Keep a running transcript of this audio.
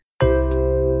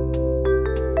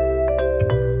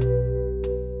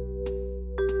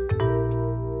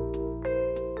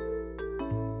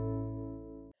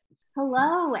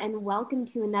and welcome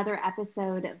to another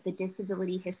episode of the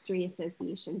Disability History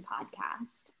Association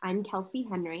podcast. I'm Kelsey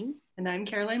Henry. And I'm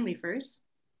Caroline Liefers.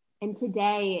 And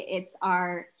today it's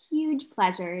our huge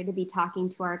pleasure to be talking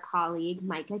to our colleague,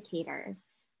 Micah Cater.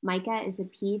 Micah is a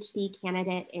PhD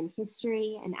candidate in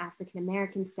history and African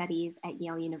American studies at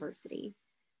Yale University.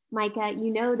 Micah,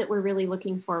 you know that we're really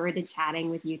looking forward to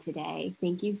chatting with you today.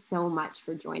 Thank you so much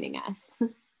for joining us.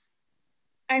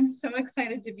 I'm so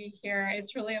excited to be here.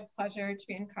 It's really a pleasure to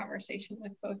be in conversation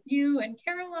with both you and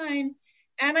Caroline.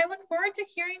 And I look forward to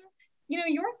hearing,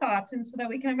 your thoughts, and so that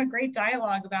we can have a great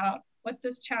dialogue about what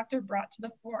this chapter brought to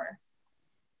the fore.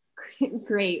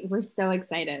 Great. We're so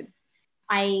excited.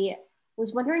 I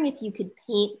was wondering if you could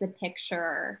paint the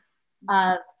picture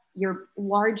of your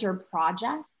larger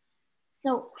project.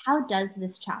 So how does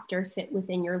this chapter fit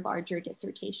within your larger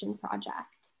dissertation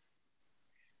project?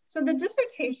 So the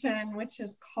dissertation, which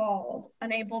is called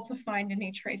Unable to Find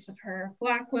Any Trace of Her,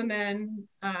 Black Women,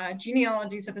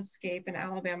 Genealogies of Escape in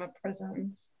Alabama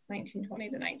Prisons, 1920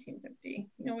 to 1950.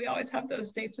 We always have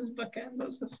those dates as bookends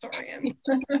as historians.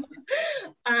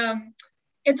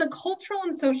 It's a cultural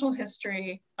and social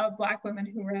history of Black women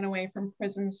who ran away from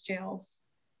prisons, jails,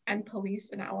 and police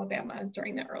in Alabama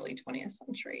during the early 20th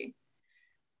century.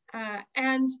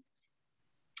 And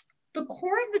the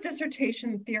core of the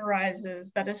dissertation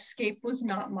theorizes that escape was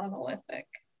not monolithic.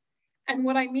 And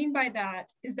what I mean by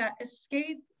that is that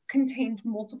escape contained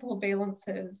multiple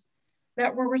valences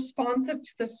that were responsive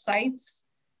to the sites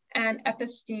and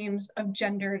epistemes of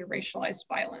gendered racialized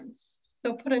violence.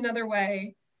 So put another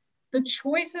way, the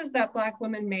choices that Black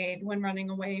women made when running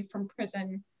away from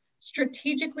prison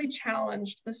strategically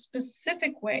challenged the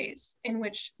specific ways in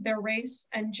which their race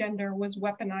and gender was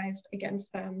weaponized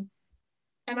against them.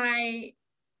 And I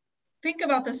think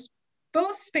about this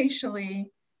both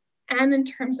spatially and in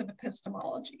terms of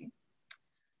epistemology.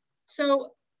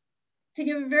 So to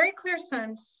give a very clear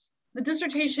sense, the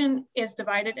dissertation is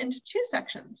divided into two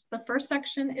sections. The first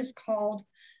section is called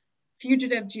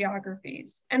Fugitive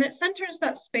Geographies, and it centers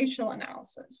that spatial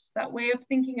analysis, that way of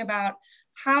thinking about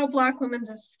how Black women's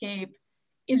escape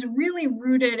is really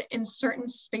rooted in certain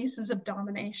spaces of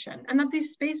domination, and that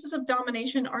these spaces of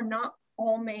domination are not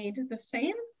all made the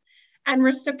same. And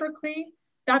reciprocally,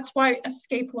 that's why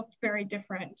escape looked very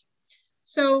different.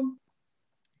 So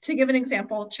to give an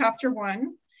example, chapter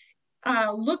 1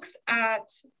 looks at,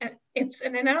 it's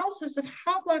an analysis of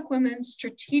how Black women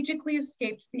strategically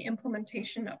escaped the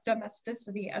implementation of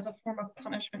domesticity as a form of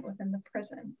punishment within the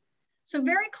prison. So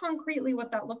very concretely,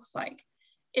 what that looks like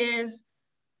is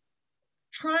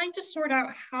trying to sort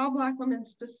out how Black women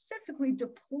specifically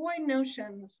deploy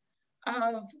notions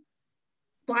of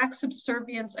Black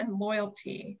subservience and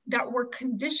loyalty that were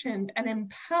conditioned and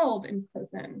impelled in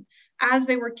prison as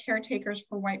they were caretakers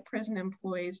for white prison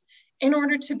employees in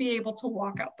order to be able to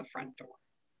walk out the front door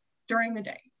during the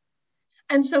day.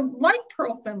 And so like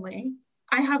Pearl Finley,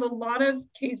 I have a lot of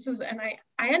cases, and I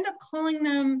end up calling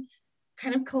them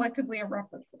kind of collectively a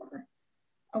repertoire.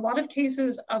 A lot of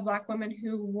cases of Black women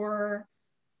who were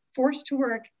forced to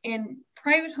work in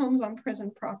private homes on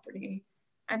prison property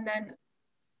and then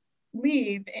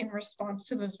leave in response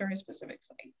to those very specific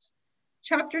sites.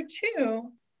 Chapter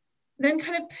 2 then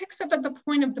kind of picks up at the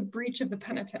point of the breach of the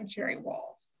penitentiary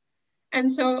walls. And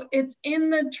so it's in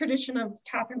the tradition of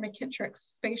Catherine McKittrick's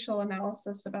spatial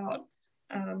analysis about,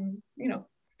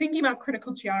 thinking about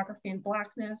critical geography and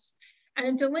Blackness, and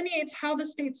it delineates how the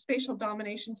state's spatial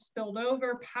domination spilled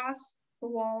over past the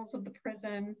walls of the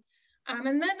prison, and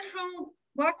then how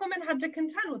Black women had to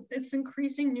contend with this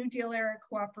increasing New Deal era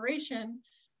cooperation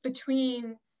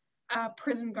between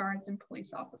prison guards and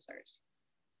police officers.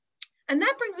 And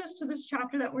that brings us to this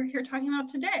chapter that we're here talking about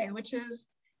today, which is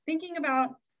thinking about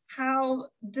how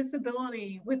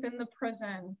disability within the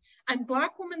prison and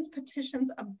Black women's petitions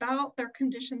about their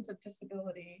conditions of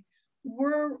disability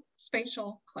were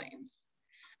spatial claims.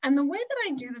 And the way that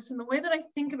I do this and the way that I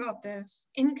think about this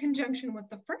in conjunction with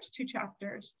the first two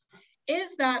chapters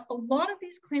is that a lot of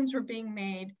these claims were being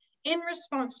made in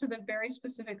response to the very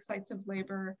specific sites of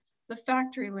labor, the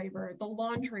factory labor, the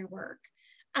laundry work,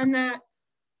 and that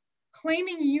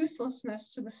claiming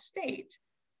uselessness to the state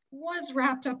was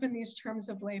wrapped up in these terms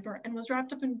of labor and was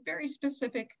wrapped up in very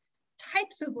specific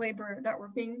types of labor that were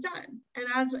being done. And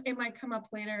as it might come up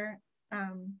later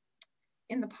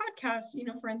in the podcast,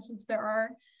 for instance, there are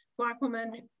Black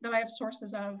women that I have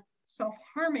sources of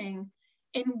self-harming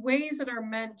in ways that are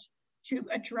meant to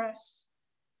address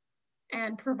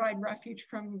and provide refuge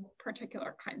from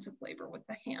particular kinds of labor with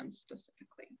the hands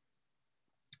specifically.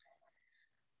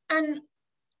 And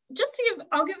just to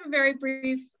I'll give a very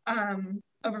brief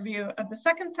overview of the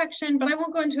second section, but I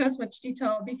won't go into as much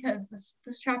detail because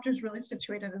this chapter is really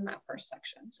situated in that first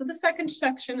section. So the second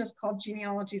section is called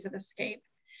Genealogies of Escape,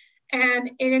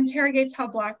 and it interrogates how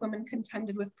Black women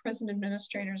contended with prison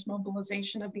administrators'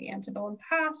 mobilization of the antebellum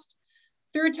past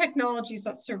through technologies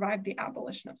that survived the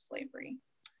abolition of slavery.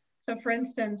 So for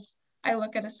instance, I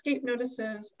look at escape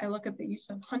notices, I look at the use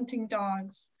of hunting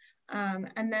dogs,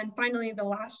 and then finally the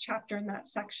last chapter in that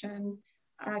section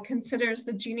considers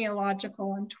the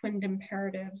genealogical and twinned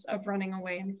imperatives of running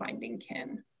away and finding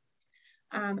kin.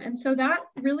 And so that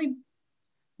is it.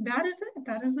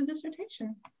 That is the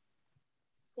dissertation.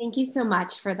 Thank you so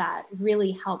much for that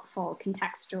really helpful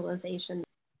contextualization.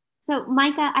 So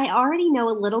Micah, I already know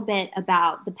a little bit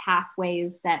about the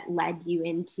pathways that led you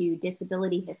into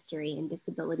disability history and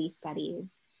disability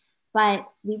studies, but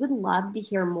we would love to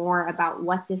hear more about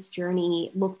what this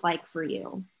journey looked like for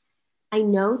you. I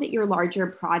know that your larger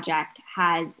project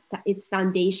has its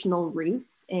foundational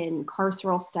roots in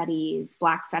carceral studies,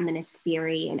 Black feminist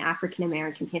theory, and African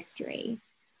American history.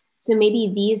 So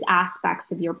maybe these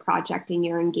aspects of your project and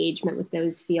your engagement with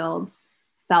those fields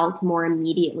felt more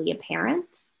immediately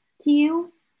apparent to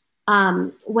you.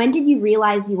 When did you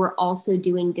realize you were also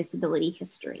doing disability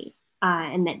history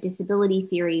and that disability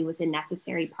theory was a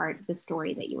necessary part of the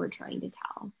story that you were trying to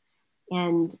tell?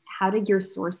 And how did your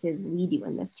sources lead you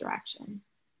in this direction?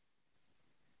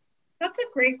 That's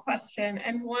a great question,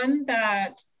 and one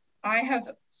that I have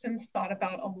since thought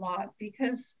about a lot,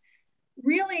 because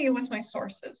really it was my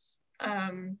sources.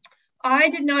 I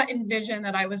did not envision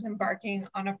that I was embarking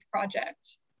on a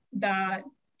project that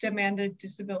demanded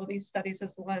disability studies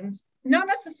as a lens, not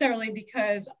necessarily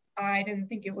because I didn't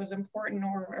think it was important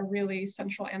or a really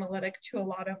central analytic to a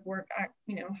lot of work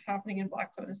happening in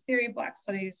Black feminist theory, Black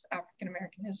studies, African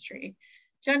American history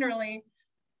generally,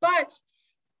 but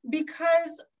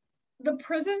because the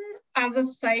prison as a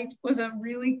site was a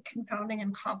really confounding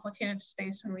and complicated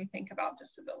space when we think about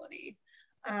disability,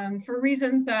 for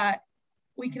reasons that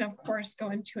we can of course go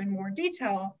into in more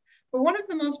detail. But one of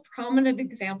the most prominent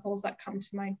examples that come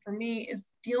to mind for me is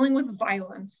dealing with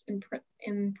violence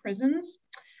in prisons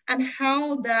and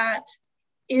how that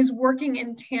is working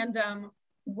in tandem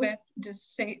with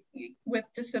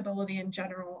disability in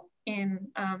general in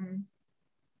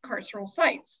carceral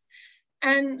sites.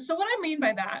 And so what I mean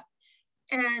by that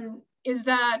is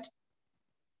that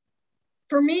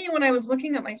for me, when I was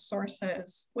looking at my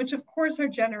sources, which of course are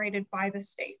generated by the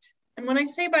state, and when I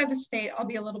say by the state, I'll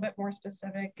be a little bit more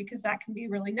specific because that can be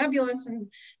really nebulous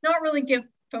and not really give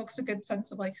folks a good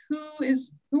sense of like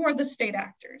who are the state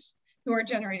actors who are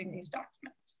generating these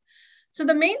documents. So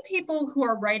the main people who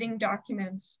are writing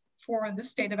documents for the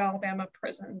state of Alabama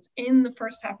prisons in the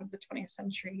first half of the 20th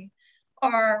century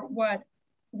are what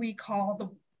we call the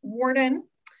warden,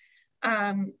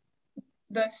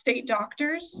 the state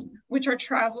doctors, which are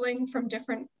traveling from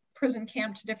different prison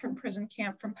camp to different prison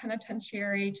camp, from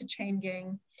penitentiary to chain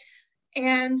gang.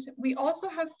 And we also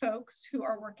have folks who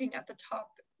are working at the top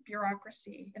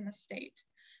bureaucracy in the state,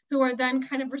 who are then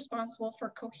kind of responsible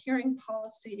for cohering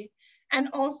policy and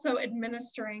also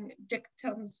administering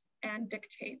dictums and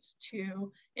dictates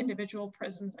to individual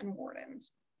prisons and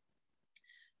wardens.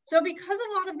 So because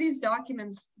a lot of these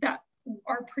documents that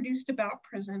are produced about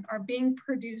prison are being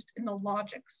produced in the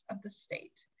logics of the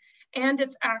state and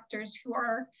its actors who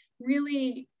are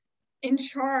really in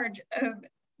charge of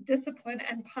discipline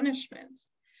and punishment,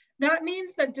 that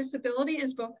means that disability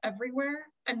is both everywhere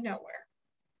and nowhere.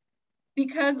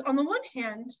 Because on the one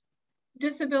hand,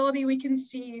 disability we can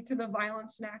see through the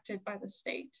violence enacted by the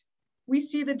state. We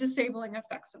see the disabling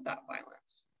effects of that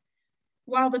violence.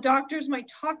 While the doctors might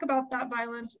talk about that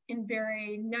violence in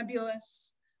very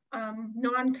nebulous,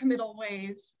 non-committal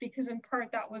ways, because in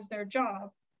part that was their job,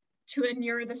 to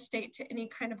inure the state to any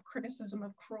kind of criticism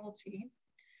of cruelty,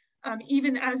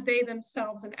 even as they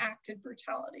themselves enacted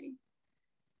brutality.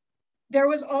 There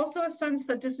was also a sense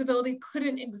that disability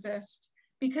couldn't exist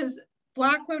because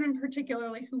Black women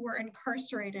particularly who were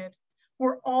incarcerated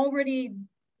were already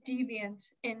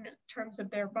deviant in terms of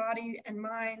their body and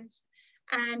minds,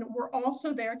 and were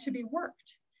also there to be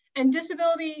worked. And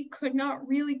disability could not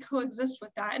really coexist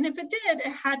with that. And if it did,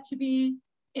 it had to be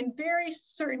in very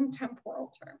certain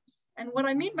temporal terms. And what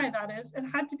I mean by that is it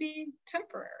had to be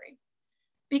temporary,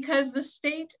 because the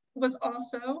state was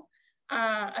also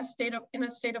in a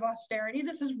state of austerity.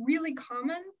 This is really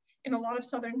common in a lot of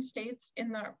Southern states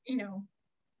in the,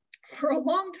 for a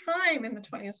long time in the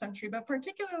 20th century, but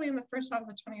particularly in the first half of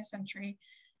the 20th century,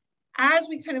 as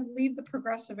we kind of leave the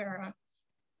progressive era,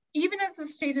 even as the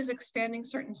state is expanding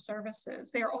certain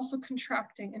services, they are also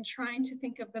contracting and trying to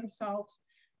think of themselves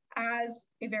as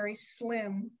a very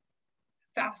slim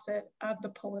facet of the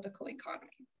political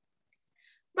economy.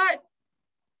 But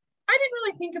I didn't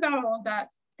really think about all of that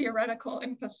theoretical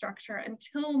infrastructure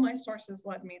until my sources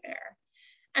led me there.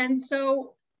 And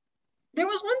so there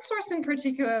was one source in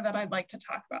particular that I'd like to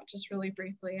talk about just really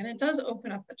briefly, and it does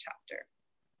open up the chapter.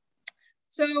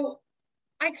 So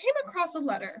I came across a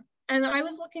letter, and I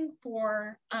was looking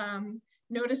for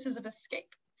notices of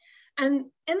escape. And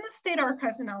in the state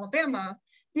archives in Alabama,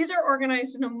 these are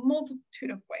organized in a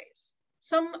multitude of ways.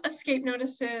 Some escape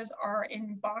notices are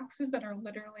in boxes that are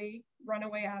literally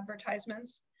runaway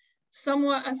advertisements,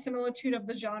 somewhat a similitude of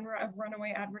the genre of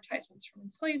runaway advertisements from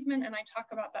enslavement, and I talk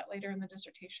about that later in the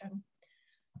dissertation.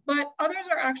 But others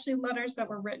are actually letters that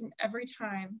were written every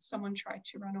time someone tried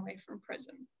to run away from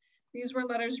prison. These were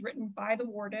letters written by the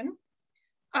warden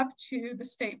up to the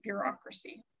state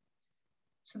bureaucracy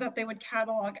so that they would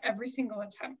catalog every single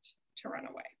attempt to run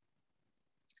away.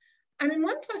 And in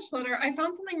one such letter, I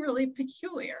found something really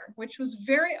peculiar, which was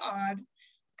very odd.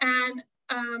 And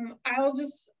I'll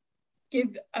just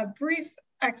give a brief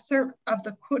excerpt of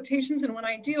the quotations. And when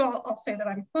I do, I'll say that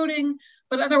I'm quoting,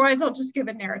 but otherwise I'll just give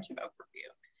a narrative overview.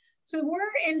 So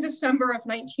we're in December of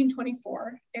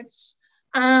 1924. It's,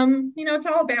 it's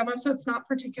Alabama, so it's not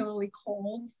particularly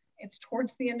cold. It's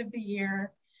towards the end of the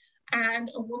year.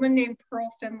 And a woman named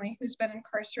Pearl Finley, who's been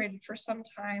incarcerated for some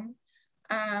time,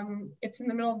 it's in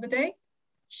the middle of the day.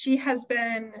 She has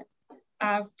been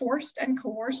forced and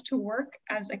coerced to work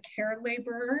as a care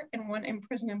laborer in one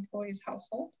imprisoned employee's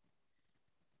household.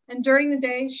 And during the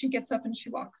day, she gets up and she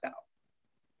walks out.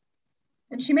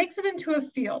 And she makes it into a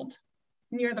field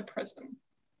near the prison.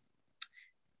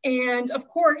 And of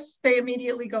course, they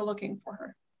immediately go looking for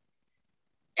her.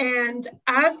 And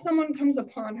as someone comes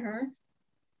upon her,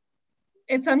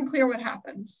 it's unclear what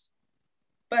happens.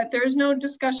 But there's no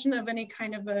discussion of any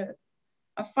kind of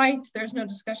a fight. There's no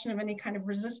discussion of any kind of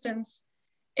resistance.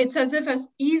 It's as if as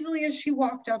easily as she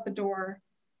walked out the door,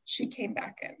 she came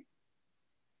back in.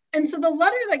 And so the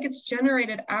letter that gets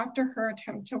generated after her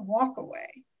attempt to walk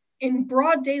away in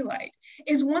broad daylight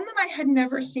is one that I had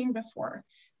never seen before,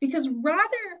 because rather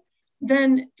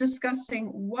than discussing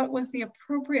what was the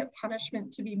appropriate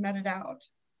punishment to be meted out,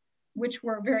 which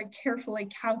were very carefully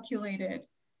calculated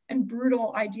and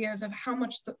brutal ideas of how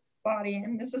much the body,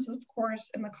 and this is of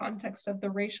course in the context of the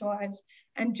racialized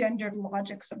and gendered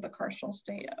logics of the carceral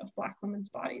state of Black women's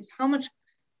bodies, how much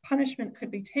punishment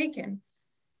could be taken.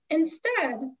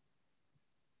 Instead,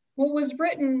 what was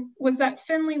written was that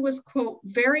Finley was, quote,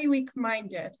 very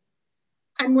weak-minded,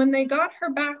 and when they got her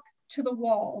back to the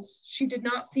walls, she did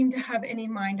not seem to have any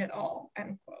mind at all,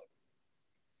 end quote.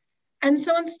 And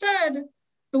so instead,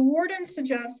 the warden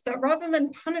suggests that rather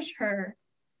than punish her,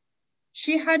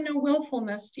 she had no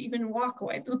willfulness to even walk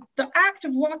away. The act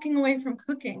of walking away from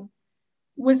cooking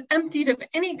was emptied of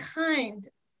any kind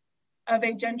of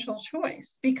a gentle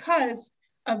choice because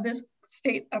of this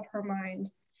state of her mind.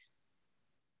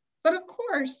 But of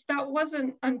course, that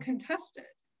wasn't uncontested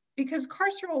because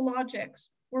carceral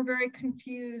logics were very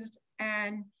confused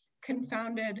and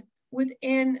confounded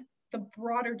within the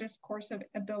broader discourse of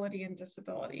ability and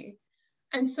disability.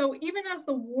 And so even as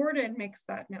the warden makes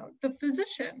that note, the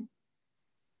physician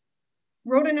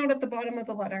wrote a note at the bottom of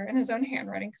the letter in his own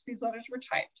handwriting because these letters were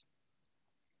typed.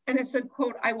 And it said,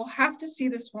 quote, "I will have to see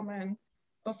this woman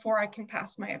before I can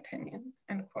pass my opinion,"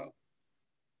 end quote.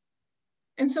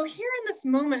 And so here in this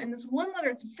moment, in this one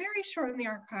letter, it's very short in the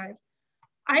archive,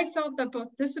 I felt that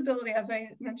both disability, as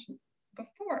I mentioned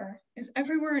before, is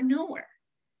everywhere and nowhere.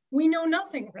 We know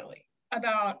nothing really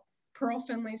about Pearl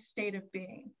Finley's state of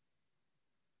being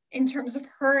in terms of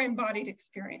her embodied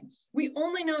experience. We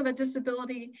only know that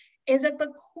disability is at the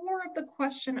core of the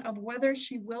question of whether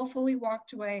she willfully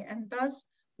walked away and thus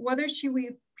whether she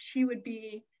would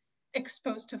be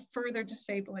exposed to further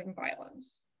disabling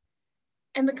violence.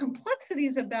 And the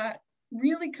complexities of that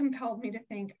really compelled me to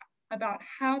think about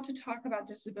how to talk about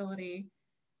disability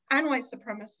and white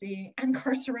supremacy and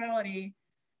carcerality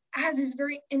as these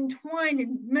very entwined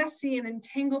and messy and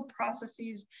entangled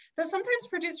processes that sometimes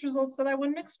produce results that I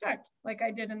wouldn't expect, like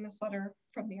I did in this letter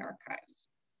from the archives.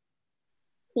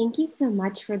 Thank you so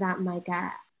much for that,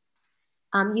 Micah.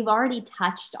 You've already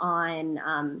touched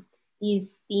on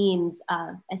these themes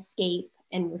of escape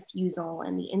and refusal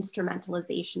and the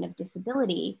instrumentalization of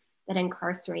disability that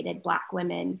incarcerated Black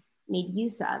women made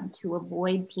use of to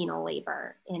avoid penal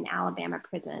labor in Alabama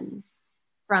prisons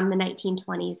from the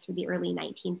 1920s through the early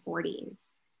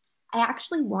 1940s. I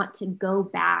actually want to go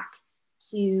back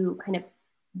to kind of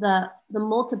the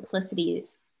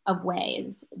multiplicities of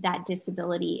ways that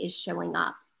disability is showing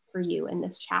up for you in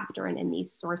this chapter and in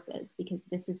these sources, because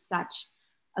this is such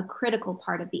a critical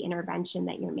part of the intervention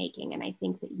that you're making. And I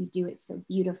think that you do it so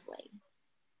beautifully.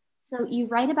 So you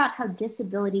write about how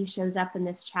disability shows up in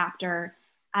this chapter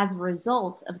as a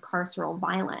result of carceral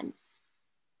violence,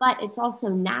 but it's also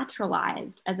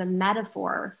naturalized as a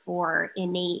metaphor for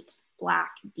innate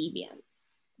Black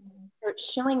deviance. So it's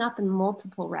showing up in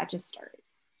multiple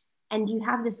registers. And you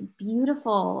have this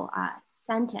beautiful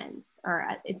sentence, or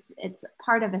it's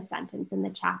part of a sentence in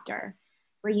the chapter,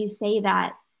 where you say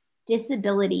that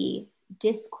disability,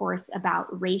 discourse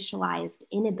about racialized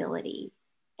inability,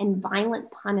 and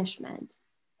violent punishment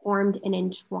formed an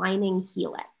entwining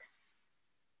helix.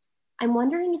 I'm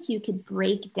wondering if you could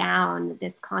break down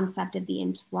this concept of the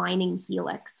entwining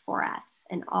helix for us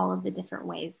and all of the different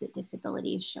ways that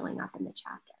disability is showing up in the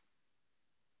chapter.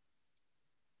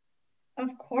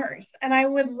 Of course. And I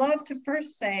would love to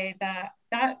first say that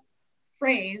that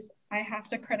phrase, I have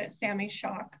to credit Sammy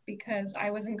Shock, because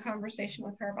I was in conversation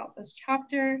with her about this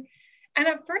chapter. And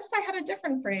at first I had a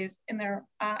different phrase in there.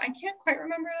 I can't quite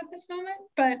remember it at this moment,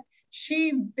 but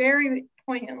she very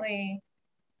poignantly,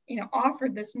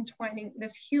 offered this entwining,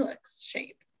 this helix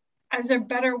shape as a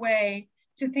better way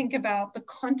to think about the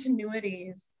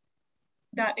continuities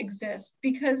that exist,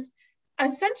 because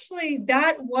essentially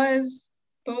that was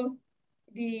both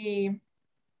the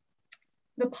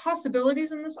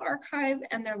possibilities in this archive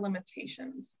and their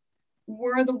limitations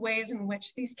were the ways in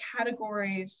which these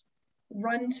categories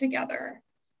run together.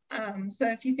 So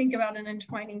if you think about an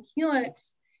entwining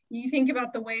helix, you think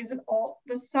about the ways that all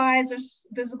the sides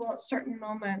are visible at certain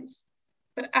moments,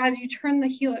 but as you turn the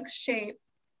helix shape,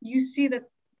 you see that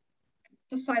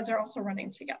the sides are also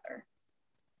running together.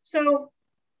 So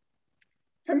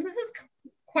since this is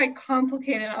quite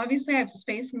complicated, obviously I have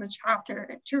space in the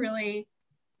chapter to really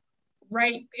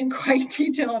write in quite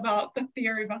detail about the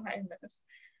theory behind this.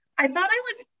 I thought I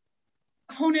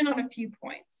would hone in on a few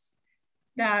points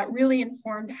that really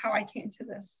informed how I came to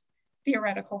this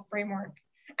theoretical framework.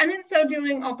 And in so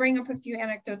doing, I'll bring up a few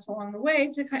anecdotes along the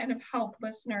way to kind of help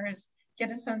listeners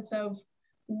get a sense of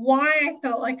why I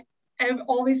felt like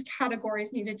all these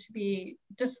categories needed to be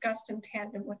discussed in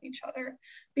tandem with each other.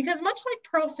 Because much like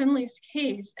Pearl Finley's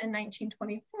case in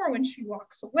 1924, when she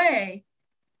walks away,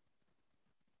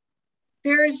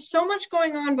 there is so much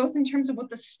going on, both in terms of what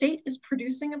the state is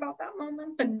producing about that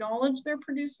moment, the knowledge they're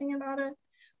producing about it,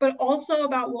 but also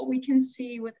about what we can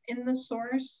see within the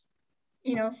source,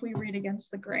 if we read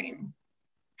against the grain.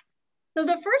 So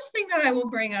the first thing that I will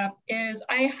bring up is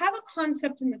I have a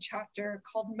concept in the chapter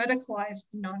called medicalized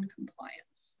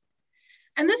non-compliance.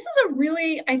 And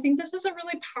I think this is a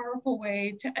really powerful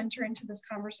way to enter into this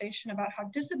conversation about how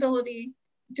disability,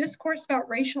 discourse about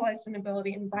racialized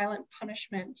inability, and violent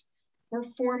punishment were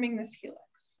forming this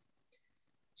helix.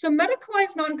 So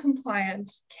medicalized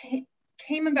non-compliance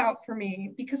came about for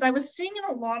me because I was seeing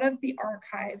in a lot of the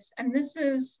archives, and this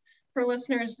is, for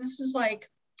listeners, this is like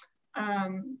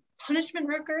punishment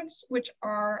records, which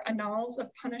are annals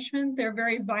of punishment. They're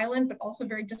very violent, but also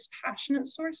very dispassionate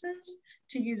sources,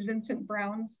 to use Vincent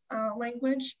Brown's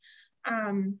language.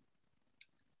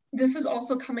 This is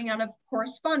also coming out of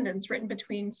correspondence written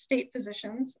between state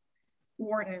physicians,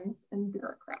 wardens, and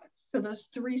bureaucrats. So those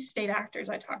three state actors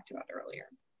I talked about earlier.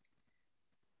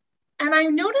 And I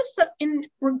noticed that in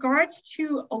regards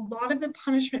to a lot of the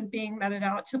punishment being meted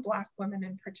out to Black women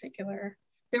in particular,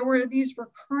 there were these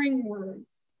recurring words.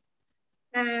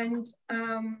 And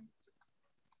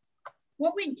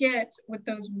what we get with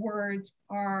those words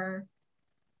are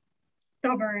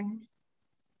stubborn,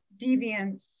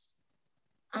 deviance.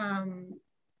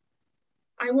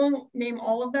 I won't name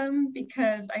all of them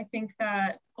because I think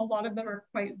that a lot of them are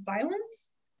quite violent,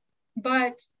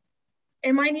 but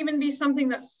it might even be something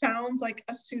that sounds like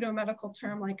a pseudo-medical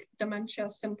term like dementia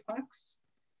simplex,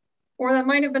 or that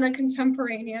might have been a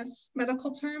contemporaneous medical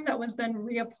term that was then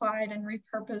reapplied and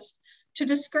repurposed to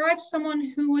describe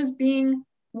someone who was being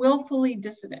willfully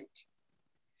dissident.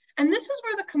 And this is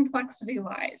where the complexity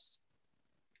lies.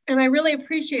 And I really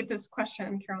appreciate this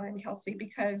question, Caroline and Kelsey,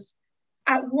 because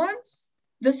at once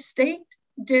the state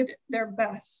did their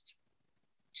best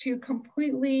to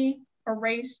completely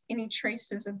erase any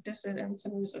traces of dissidence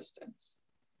and resistance.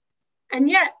 And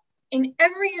yet, in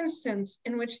every instance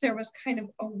in which there was kind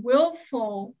of a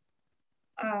willful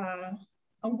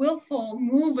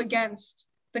move against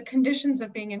the conditions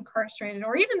of being incarcerated,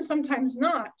 or even sometimes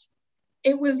not,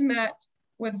 it was met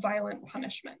with violent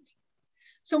punishment.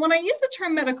 So when I use the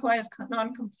term medicalized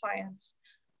non-compliance,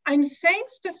 I'm saying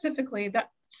specifically that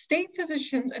state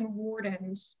physicians and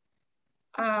wardens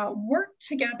worked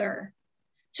together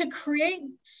to create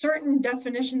certain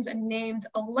definitions and names,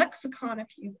 a lexicon,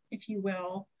 if you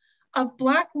will, of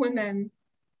Black women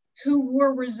who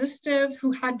were resistive,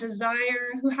 who had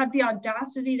desire, who had the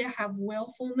audacity to have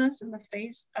willfulness in the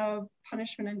face of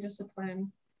punishment and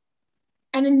discipline.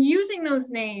 And in using those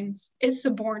names is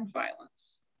suborned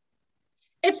violence.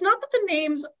 It's not that the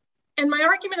names, and my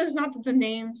argument is not that the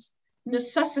names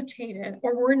necessitated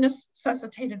or were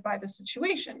necessitated by the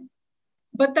situation,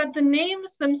 but that the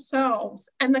names themselves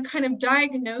and the kind of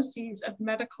diagnoses of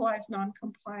medicalized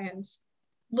noncompliance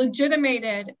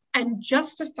legitimated and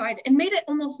justified and made it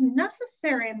almost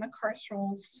necessary in the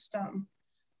carceral system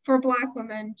for Black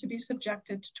women to be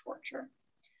subjected to torture.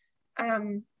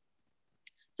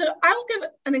 So I'll give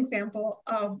an example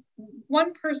of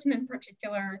one person in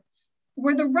particular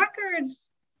where the records,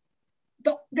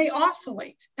 they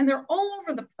oscillate and they're all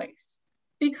over the place,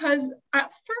 because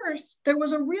at first there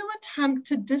was a real attempt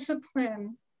to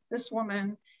discipline this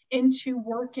woman into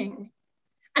working.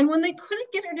 And when they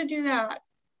couldn't get her to do that,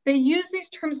 they used these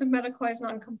terms of medicalized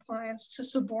noncompliance to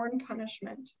suborn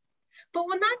punishment. But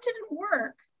when that didn't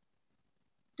work,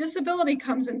 disability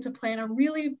comes into play in a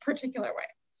really particular way.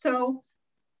 So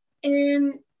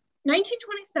in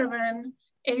 1927,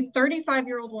 a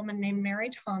 35-year-old woman named Mary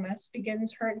Thomas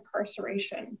begins her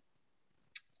incarceration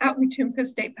at Wetumpka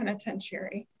State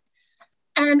Penitentiary.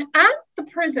 And at the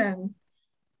prison,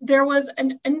 there was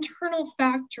an internal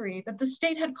factory that the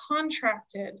state had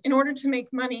contracted in order to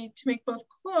make money to make both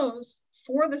clothes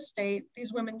for the state.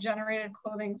 These women generated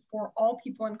clothing for all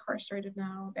people incarcerated in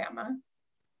Alabama,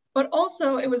 but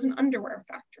also it was an underwear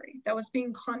factory that was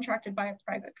being contracted by a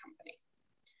private company.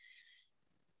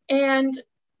 And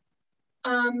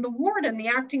the warden, the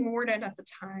acting warden at the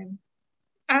time,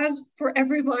 as for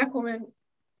every Black woman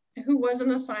who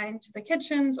wasn't assigned to the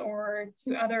kitchens or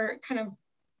to other kind of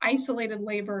isolated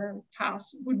labor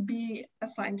tasks, would be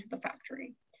assigned to the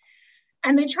factory.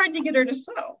 And they tried to get her to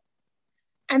sew.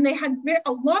 And they had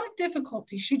a lot of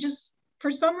difficulty. She just,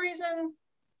 for some reason,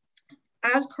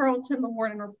 as Carlton, the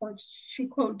warden, reports, she,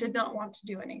 quote, did not want to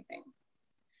do anything.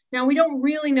 Now, we don't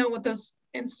really know what those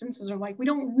instances are like. We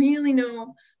don't really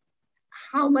know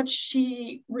how much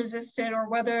she resisted or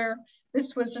whether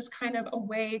this was just kind of a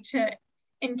way to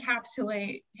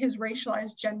encapsulate his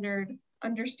racialized, gendered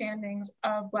understandings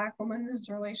of Black women's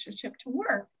relationship to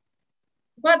work.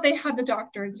 But they had the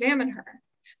doctor examine her,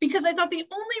 because I thought the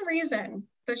only reason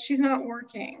that she's not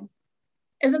working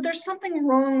is that there's something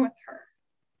wrong with her,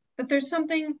 that there's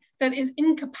something that is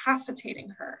incapacitating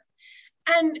her.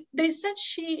 And they said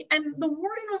and the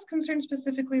warden was concerned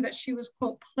specifically that she was,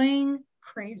 quote, playing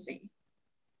crazy.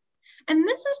 And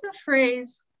this is the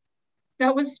phrase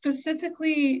that was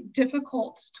specifically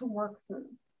difficult to work through,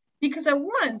 because at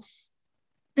once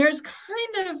there's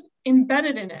kind of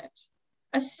embedded in it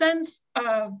a sense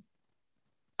of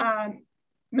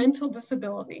mental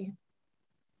disability.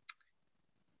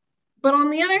 But on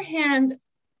the other hand,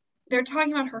 they're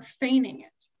talking about her feigning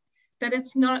it, that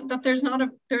it's not, that there's not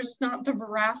the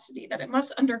veracity, that it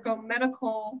must undergo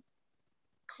medical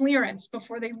clearance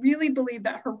before they really believe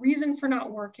that her reason for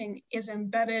not working is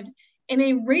embedded in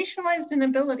a racialized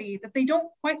inability that they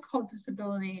don't quite call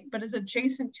disability, but is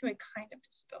adjacent to a kind of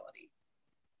disability.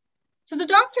 So the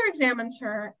doctor examines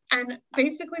her and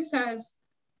basically says,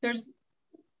 there is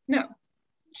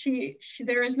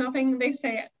nothing, they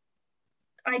say,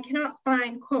 I cannot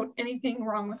find, quote, anything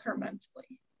wrong with her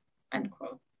mentally, end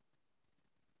quote.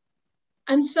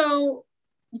 And so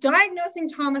diagnosing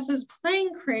Thomas as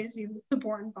playing crazy with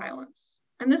suborned violence.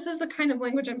 And this is the kind of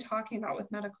language I'm talking about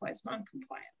with medicalized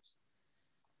noncompliance.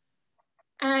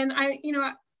 And I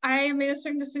made a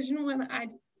certain decision when I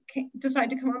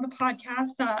decided to come on the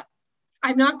podcast that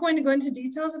I'm not going to go into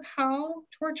details of how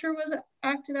torture was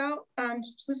acted out,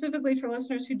 specifically for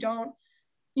listeners who don't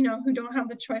have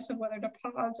the choice of whether to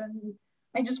pause. And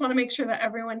I just want to make sure that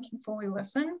everyone can fully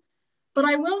listen. But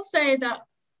I will say that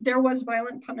there was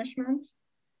violent punishment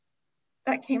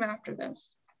that came after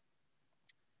this.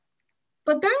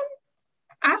 But then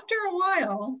after a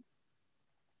while,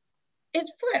 it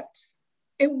flipped.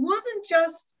 It was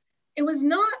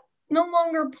no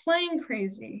longer playing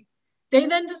crazy. They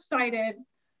then decided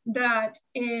that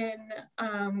in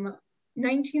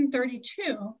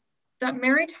 1932, that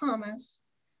Mary Thomas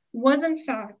was in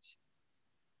fact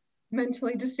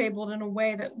mentally disabled in a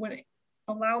way that would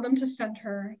allow them to send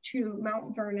her to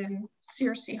Mount Vernon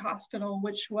Searcy Hospital,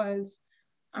 which was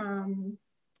an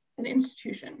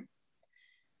institution.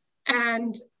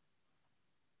 And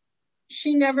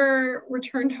she never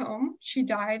returned home. She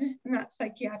died in that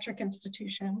psychiatric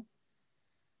institution.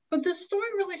 But this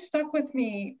story really stuck with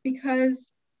me because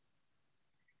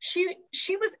she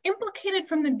was implicated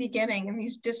from the beginning in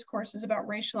these discourses about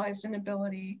racialized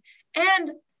inability,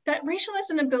 and that racialized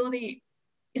inability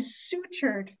is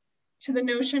sutured to the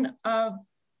notion of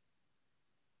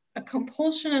a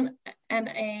compulsion and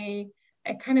a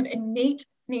kind of innate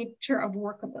nature of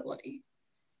workability.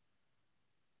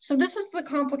 So this is the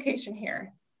complication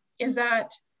here, is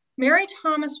that Mary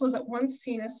Thomas was at once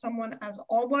seen as someone, as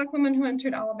all Black women who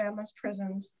entered Alabama's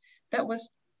prisons, that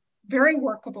was very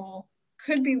workable,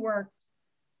 could be worked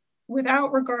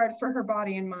without regard for her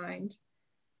body and mind.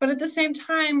 But at the same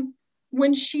time,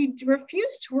 when she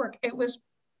refused to work, it was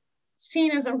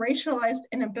seen as a racialized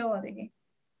inability.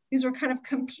 These were kind of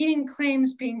competing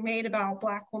claims being made about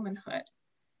Black womanhood.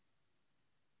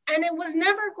 And it was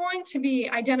never going to be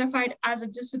identified as a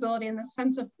disability in the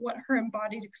sense of what her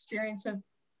embodied experience of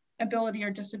ability or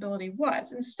disability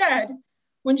was. Instead,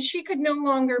 when she could no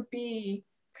longer be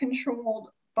controlled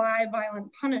by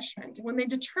violent punishment, when they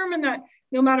determined that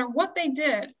no matter what they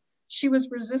did, she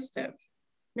was resistive,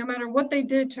 no matter what they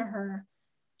did to her,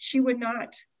 she would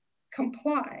not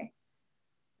comply.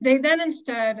 They then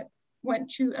instead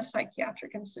went to a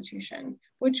psychiatric institution,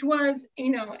 which was,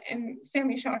 and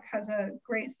Sammy Schock has a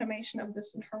great summation of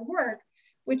this in her work,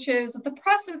 which is that the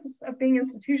process of being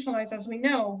institutionalized, as we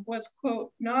know, was,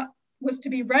 quote, was to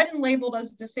be read and labeled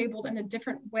as disabled in a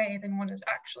different way than one is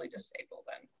actually disabled,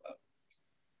 end quote.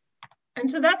 And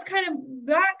so that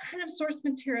kind of source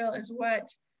material is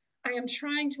what I am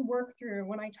trying to work through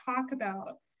when I talk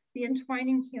about the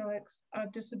entwining helix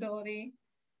of disability,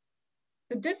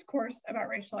 the discourse about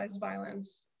racialized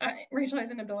violence,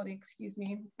 racialized inability, excuse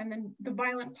me, and then the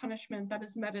violent punishment that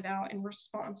is meted out in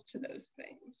response to those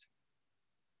things.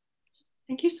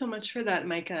 Thank you so much for that,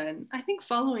 Micah. And I think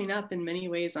following up in many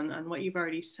ways on what you've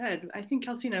already said, I think,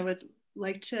 Kelsey, and I would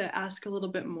like to ask a little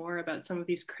bit more about some of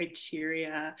these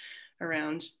criteria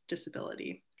around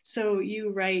disability. So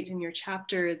you write in your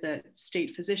chapter that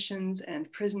state physicians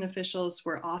and prison officials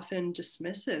were often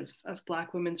dismissive of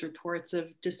Black women's reports of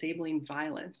disabling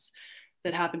violence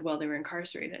that happened while they were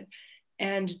incarcerated,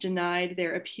 and denied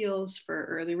their appeals for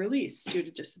early release due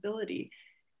to disability.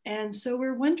 And so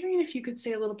we're wondering if you could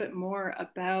say a little bit more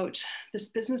about this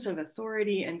business of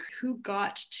authority and who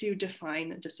got to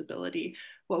define disability.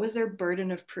 What was their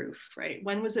burden of proof, right?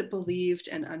 When was it believed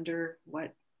and under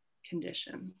what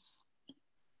conditions?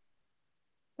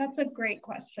 That's a great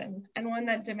question, and one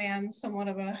that demands somewhat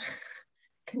of a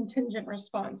contingent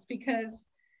response, because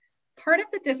part of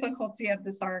the difficulty of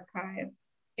this archive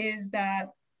is that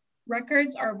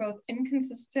records are both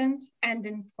inconsistent and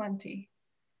in plenty.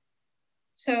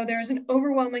 So there's an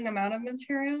overwhelming amount of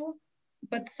material,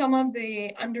 but some of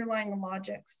the underlying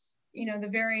logics, the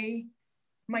very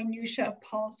minutia of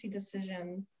policy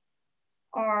decisions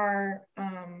are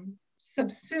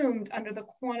subsumed under the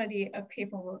quantity of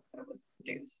paperwork that was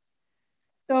produced.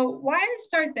 So why I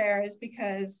start there is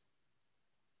because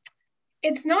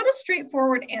it's not a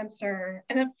straightforward answer,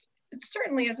 and it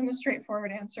certainly isn't a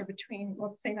straightforward answer between,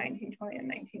 let's say, 1920 and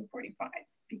 1945,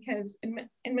 because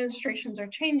administrations are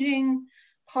changing,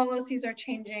 policies are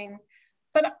changing.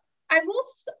 But I will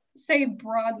say,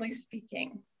 broadly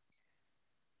speaking,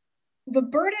 the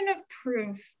burden of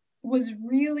proof was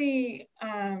really,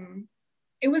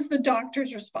 it was the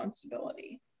doctor's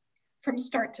responsibility from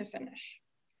start to finish.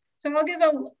 So I'll give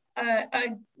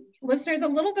listeners a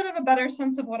little bit of a better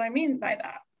sense of what I mean by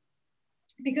that,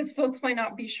 because folks might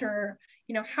not be sure,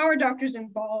 how are doctors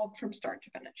involved from start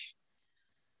to finish?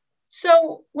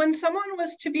 So when someone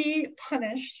was to be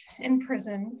punished in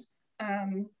prison,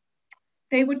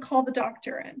 they would call the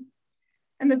doctor in.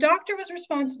 And the doctor was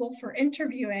responsible for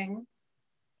interviewing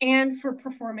and for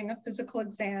performing a physical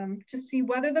exam to see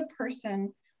whether the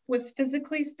person was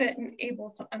physically fit and able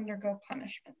to undergo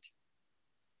punishment.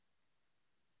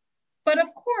 But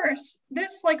of course,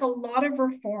 this, like a lot of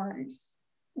reforms,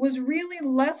 was really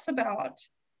less about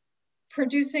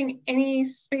producing any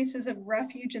spaces of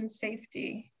refuge and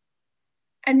safety,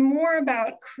 and more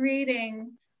about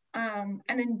creating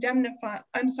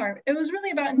it was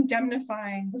really about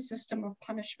indemnifying the system of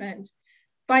punishment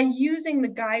by using the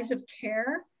guise of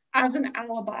care as an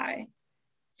alibi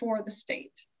for the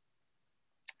state.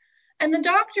 And the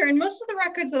doctor, and most of the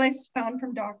records that I found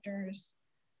from doctors,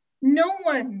 no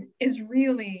one is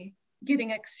really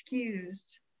getting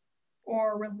excused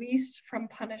or released from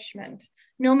punishment,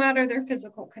 no matter their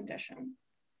physical condition.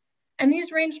 And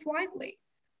these ranged widely,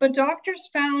 but doctors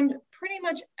found pretty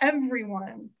much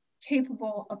everyone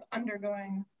capable of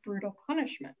undergoing brutal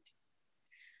punishment.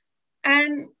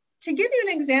 And to give you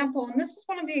an example, and this is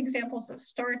one of the examples that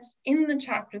starts in the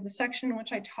chapter, the section in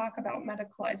which I talk about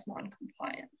medicalized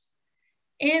noncompliance.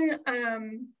 In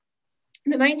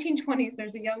the 1920s,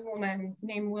 there's a young woman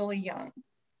named Willie Young,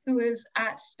 who is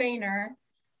at Spener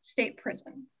State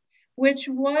Prison, which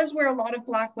was where a lot of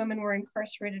Black women were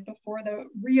incarcerated before the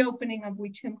reopening of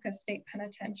Wetumpka State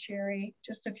Penitentiary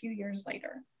just a few years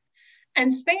later.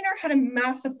 And Spener had a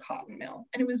massive cotton mill,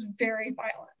 and it was very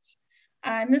violent.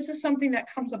 And this is something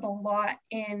that comes up a lot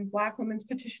in Black women's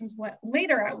petitions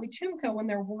later at Wetumpka when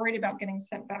they're worried about getting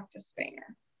sent back to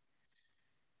Spener.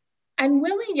 And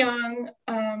Willie Young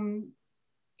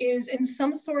is in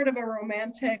some sort of a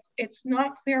romantic, it's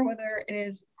not clear whether it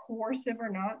is coercive or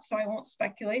not, so I won't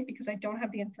speculate because I don't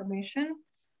have the information,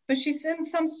 but she's in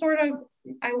some sort of,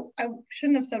 I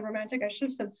shouldn't have said romantic, I should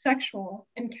have said sexual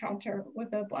encounter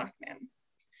with a Black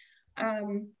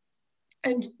man.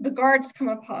 And the guards come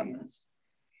upon this.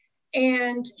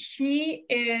 And she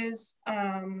is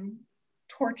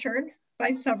tortured by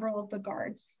several of the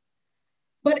guards.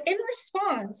 But in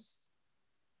response,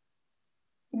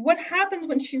 what happens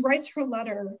when she writes her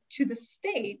letter to the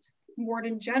state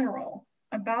warden general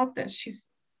about this, she's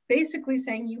basically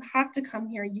saying, you have to come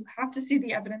here, you have to see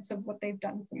the evidence of what they've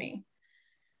done to me.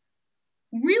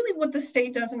 Really what the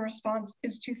state does in response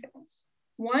is two things.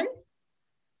 One,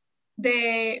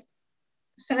 they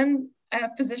send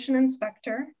a physician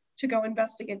inspector to go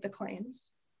investigate the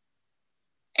claims.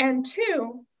 And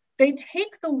two, they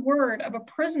take the word of a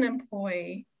prison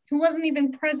employee who wasn't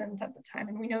even present at the time,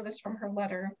 and we know this from her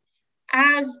letter,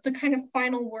 as the kind of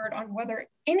final word on whether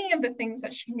any of the things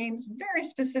that she names very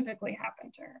specifically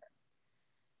happened to her.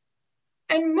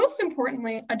 And most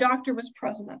importantly, a doctor was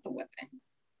present at the whipping.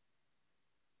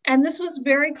 And this was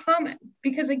very common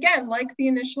because, again, like the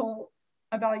initial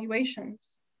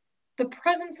evaluations, the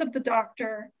presence of the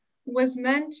doctor was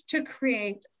meant to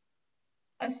create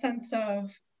a sense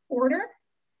of order.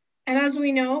 And as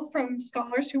we know from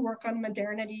scholars who work on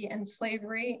modernity and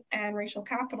slavery and racial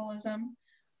capitalism,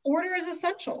 order is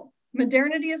essential.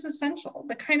 Modernity is essential.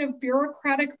 The kind of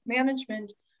bureaucratic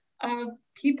management of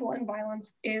people and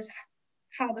violence is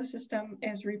how the system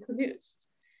is reproduced.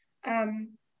 But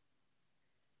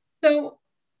to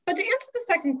answer the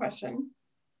second question,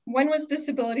 when was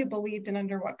disability believed and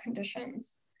under what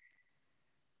conditions?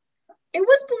 It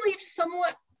was believed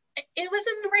somewhat, it was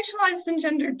in racialized and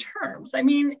gendered terms. I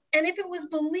mean, and if it was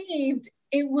believed,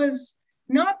 it was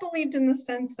not believed in the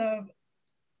sense of,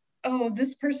 oh,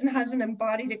 this person has an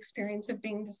embodied experience of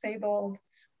being disabled.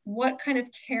 What kind of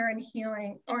care and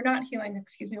healing, or not healing,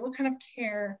 excuse me, what kind of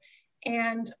care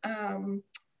and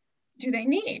do they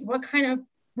need? What kind of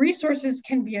resources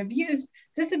can be of use?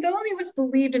 Disability was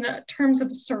believed in terms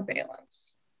of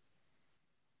surveillance.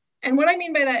 And what I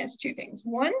mean by that is two things.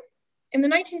 One, in the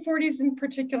 1940s in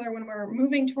particular, when we're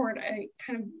moving toward a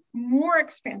kind of more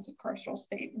expansive carceral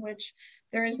state, in which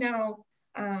there is now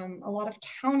a lot of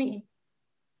county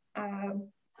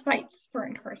sites for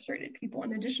incarcerated people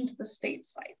in addition to the state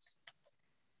sites.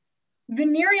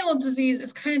 Venereal disease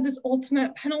is kind of this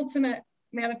penultimate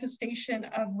manifestation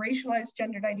of racialized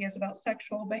gendered ideas about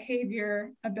sexual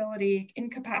behavior, ability,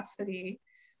 incapacity.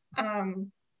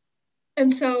 And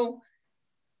so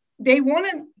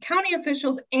county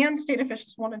officials and state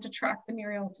officials wanted to track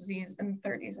venereal disease in the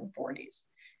 30s and 40s.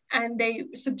 And they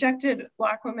subjected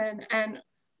Black women, and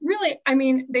really, I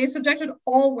mean, they subjected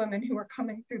all women who were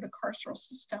coming through the carceral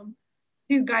system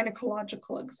to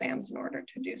gynecological exams in order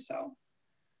to do so.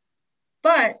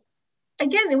 But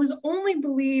again, it was only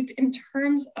believed in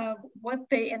terms of what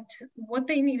they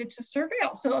needed to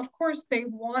surveil. So of course they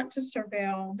want to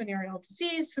surveil venereal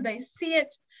disease, so they see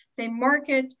it, they mark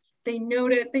it, they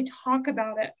note it, they talk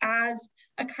about it as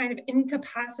a kind of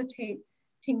incapacitating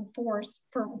force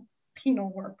for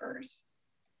penal workers.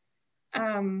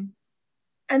 And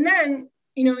then,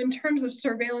 you know, in terms of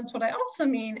surveillance, what I also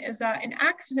mean is that in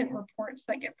accident reports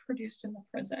that get produced in the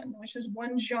prison, which is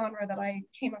one genre that I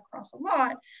came across a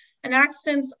lot, and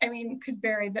accidents, I mean, could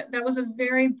vary. That was a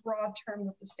very broad term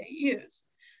that the state used,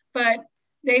 but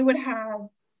they would have,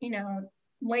 you know,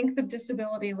 length of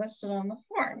disability listed on the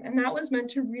form. And that was meant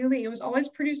to really, it was always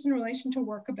produced in relation to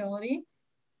workability.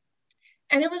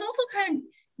 And it was also kind of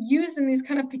used in these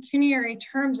kind of pecuniary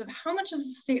terms of how much is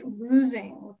the state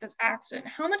losing with this accident?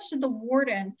 How much did the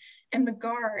warden and the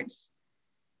guards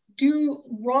do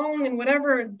wrong in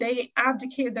whatever they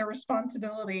abdicated their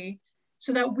responsibility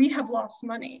so that we have lost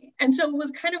money? And so it was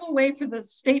kind of a way for the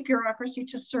state bureaucracy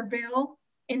to surveil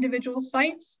individual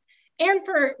sites and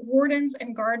for wardens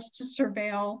and guards to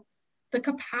surveil the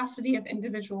capacity of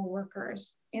individual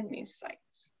workers in these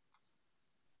sites.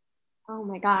 Oh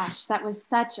my gosh, that was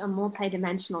such a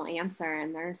multidimensional answer.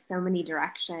 And there are so many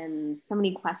directions, so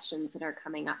many questions that are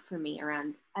coming up for me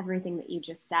around everything that you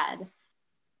just said.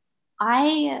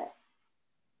 I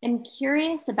I'm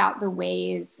curious about the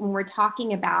ways when we're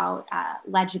talking about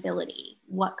legibility,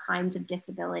 what kinds of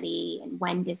disability and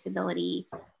when disability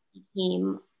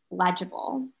became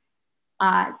legible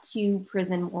to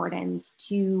prison wardens,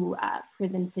 to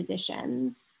prison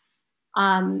physicians.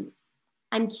 I'm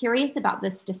curious about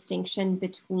this distinction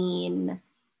between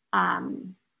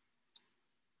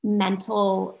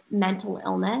mental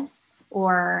illness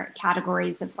or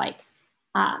categories of like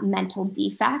mental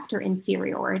defect or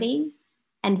inferiority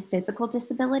and physical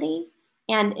disability.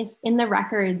 And if in the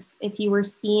records, if you were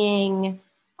seeing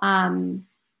a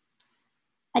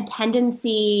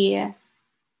tendency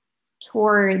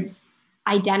towards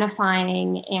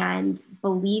identifying and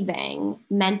believing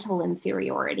mental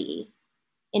inferiority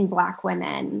in Black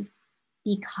women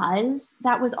because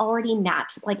that was already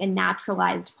like a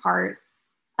naturalized part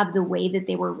of the way that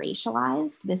they were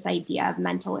racialized, this idea of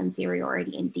mental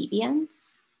inferiority and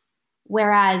deviance,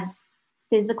 whereas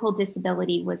physical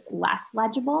disability was less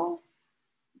legible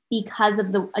because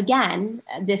of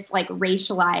this like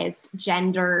racialized,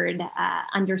 gendered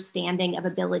understanding of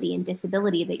ability and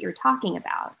disability that you're talking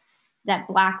about, that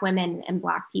Black women and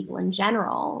Black people in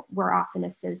general were often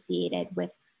associated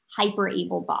with hyper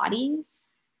able bodies,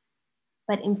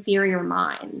 but inferior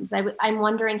minds. I'm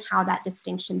wondering how that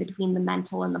distinction between the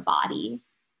mental and the body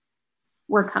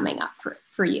were coming up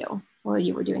for you while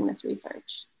you were doing this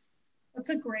research. That's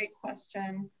a great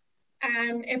question.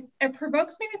 And it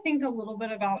provokes me to think a little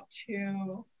bit about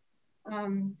two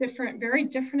very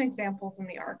different examples in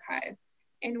the archive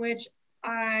in which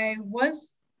I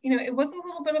was, it was a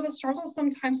little bit of a struggle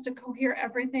sometimes to cohere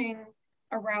everything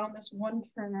around this one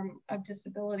term of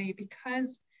disability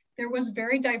because there was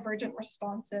very divergent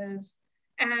responses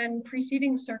and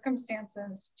preceding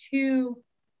circumstances to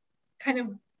kind of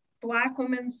Black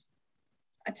women's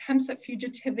attempts at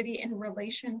fugitivity in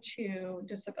relation to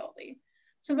disability.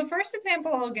 So the first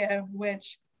example I'll give,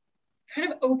 which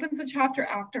kind of opens the chapter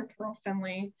after Pearl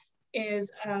Finley,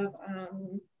 is of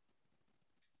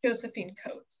Josephine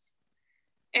Coates.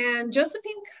 And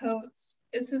Josephine Coates,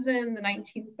 this is in the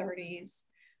 1930s.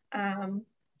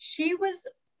 She was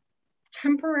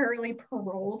temporarily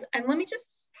paroled. And let me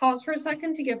just pause for a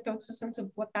second to give folks a sense of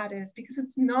what that is, because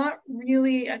it's not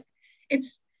really,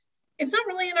 it's not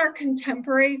really in our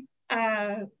contemporary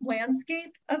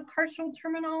landscape of carceral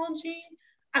terminology,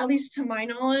 at least to my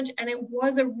knowledge, and it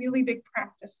was a really big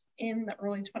practice in the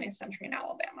early 20th century in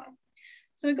Alabama.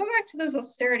 So to go back to those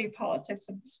austerity politics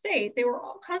of the state, they were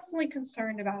all constantly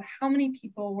concerned about how many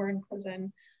people were in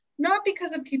prison, not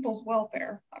because of people's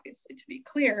welfare, obviously, to be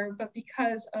clear, but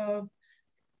because of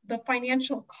the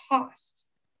financial cost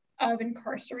of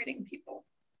incarcerating people.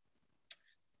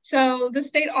 So the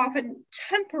state often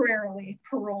temporarily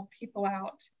paroled people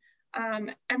out.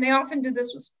 And they often did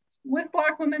this with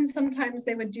Black women. Sometimes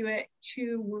they would do it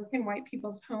to work in white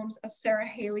people's homes, as Sarah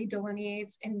Haley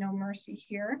delineates in No Mercy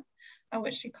Here,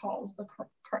 which she calls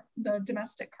the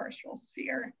domestic carceral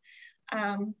sphere.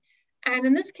 And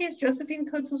in this case, Josephine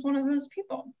Coates was one of those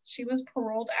people. She was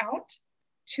paroled out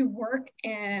to work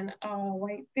in a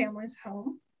white family's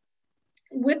home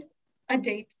with a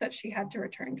date that she had to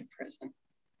return to prison.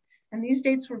 And these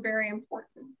dates were very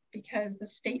important because the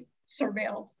state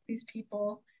surveilled these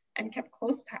people and kept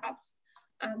close tabs.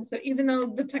 So even though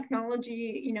the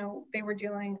technology, they were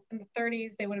dealing in the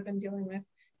 30s, they would have been dealing with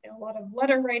a lot of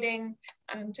letter writing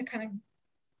to kind of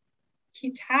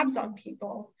keep tabs on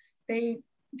people. They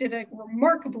did a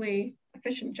remarkably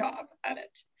efficient job at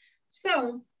it.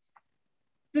 So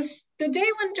the day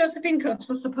when Josephine Coates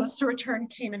was supposed to return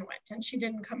came and went, and she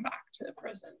didn't come back to the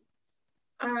prison.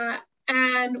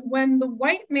 And when the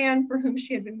white man for whom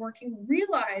she had been working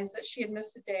realized that she had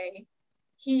missed a day,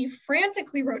 he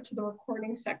frantically wrote to the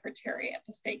recording secretary at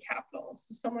the state capitol,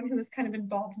 so someone who was kind of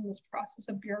involved in this process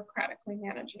of bureaucratically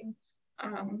managing,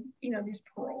 these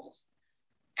paroles.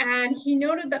 And he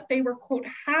noted that they were, quote,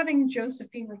 having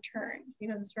Josephine return,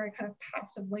 this very kind of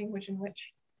passive language in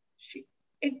which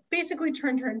it basically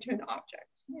turned her into an object.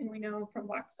 And we know from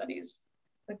Black studies,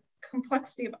 the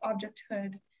complexity of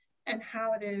objecthood and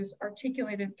how it is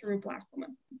articulated through Black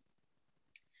women.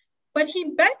 But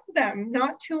he begged them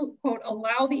not to, quote,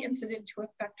 allow the incident to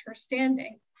affect her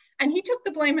standing. And he took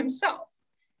the blame himself.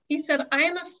 He said, I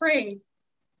am afraid,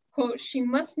 quote, she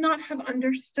must not have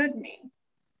understood me.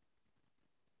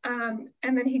 And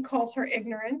then he calls her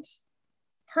ignorant,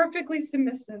 perfectly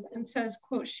submissive, and says,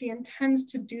 quote, she intends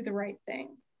to do the right thing.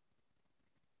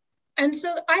 And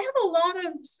so I have a lot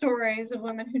of stories of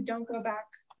women who don't go back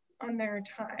on their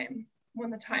time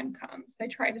when the time comes. They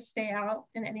try to stay out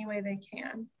in any way they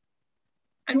can.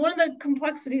 And one of the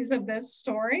complexities of this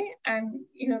story, and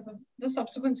the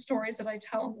subsequent stories that I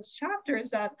tell in this chapter,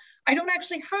 is that I don't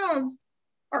actually have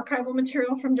archival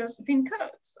material from Josephine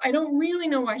Coates. I don't really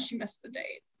know why she missed the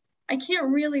date. I can't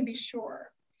really be sure.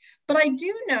 But I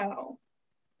do know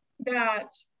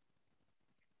that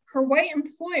her white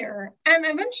employer, and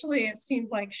eventually it seemed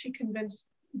like she convinced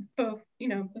both,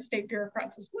 the state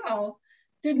bureaucrats as well,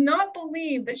 did not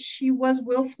believe that she was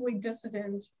willfully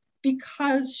dissident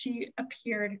because she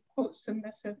appeared, quote,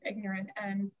 submissive, ignorant,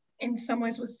 and in some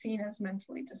ways was seen as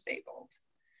mentally disabled.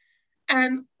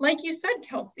 And like you said,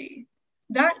 Kelsey,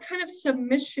 that kind of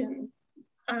submission,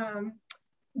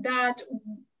 that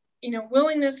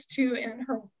willingness to, in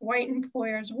her white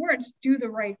employer's words, do the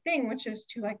right thing, which is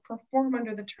to like perform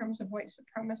under the terms of white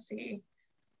supremacy,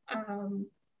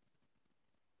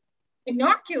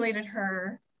 inoculated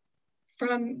her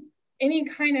from any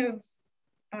kind of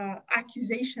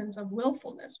accusations of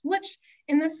willfulness, which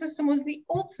in this system was the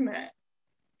ultimate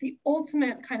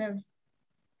kind of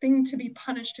thing to be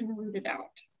punished and rooted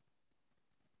out.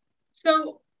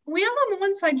 So we have on the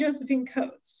one side Josephine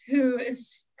Coates, who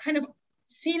is kind of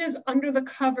seen as under the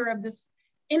cover of this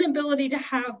inability to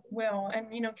have will. And,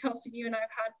 Kelsey, you and I have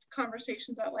had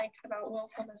conversations at length about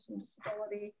willfulness and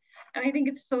disability. And I think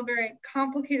it's still very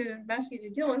complicated and messy to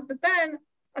deal with. But then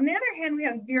on the other hand, we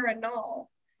have Vera Null,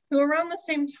 who around the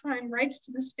same time writes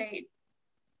to the state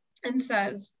and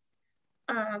says,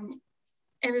 and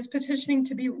is petitioning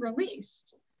to be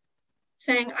released,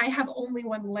 saying, I have only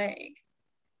one leg.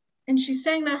 And she's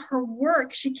saying that her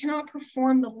work, she cannot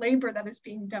perform the labor that is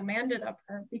being demanded of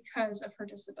her because of her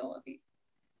disability.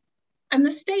 And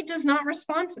the state does not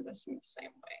respond to this in the same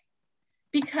way,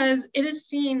 because it is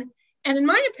seen, and in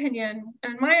my opinion,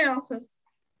 and in my analysis,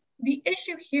 the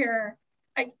issue here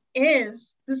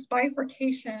is this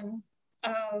bifurcation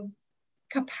of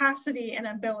capacity and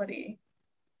ability.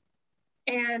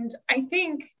 And I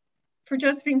think for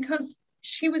Josephine Coates,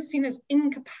 she was seen as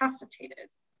incapacitated.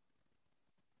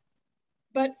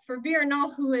 But for Vera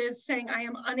Null, who is saying, I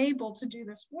am unable to do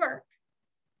this work,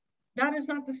 that is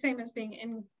not the same as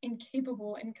being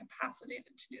incapable,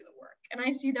 incapacitated to do the work. And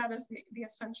I see that as the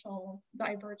essential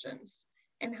divergence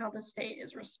in how the state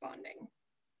is responding.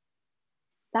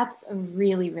 That's a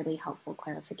really, really helpful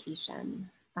clarification.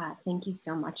 Thank you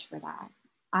so much for that.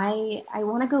 I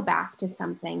want to go back to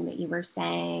something that you were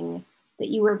saying, that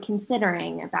you were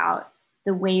considering about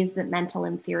the ways that mental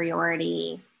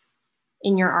inferiority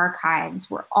in your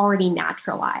archives were already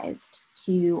naturalized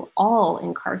to all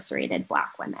incarcerated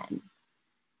Black women.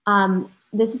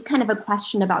 This is kind of a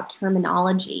question about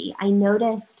terminology. I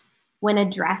noticed when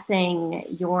addressing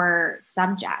your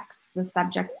subjects, the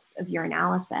subjects of your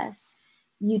analysis,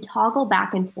 you toggle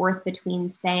back and forth between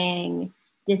saying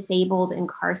disabled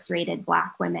incarcerated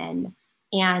Black women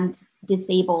and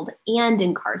disabled and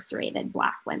incarcerated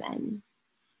Black women.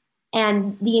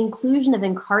 And the inclusion of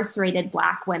incarcerated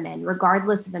Black women,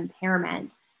 regardless of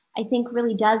impairment, I think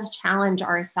really does challenge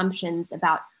our assumptions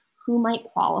about who might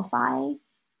qualify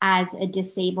as a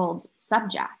disabled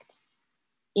subject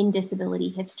in disability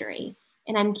history.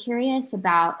 And I'm curious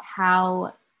about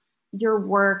how your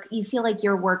work, you feel like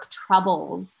your work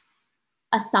troubles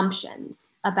assumptions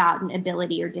about an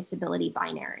ability or disability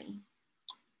binary.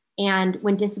 And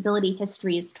when disability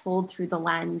history is told through the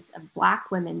lens of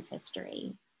Black women's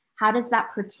history, how does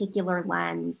that particular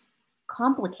lens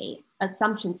complicate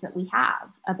assumptions that we have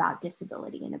about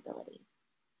disability and ability?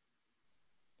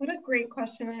 What a great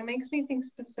question. And it makes me think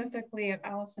specifically of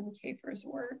Alison Kafer's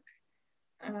work,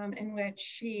 in which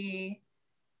she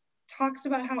talks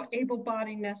about how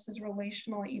able-bodiedness is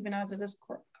relational even as it is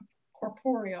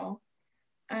corporeal,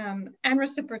 and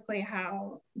reciprocally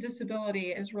how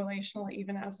disability is relational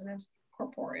even as it is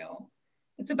corporeal.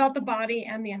 It's about the body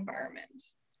and the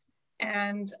environment.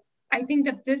 And I think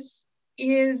that this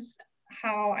is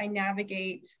how I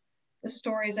navigate the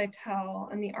stories I tell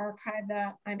and the archive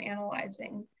that I'm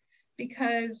analyzing.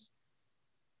 Because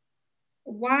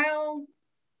while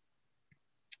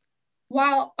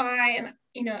I,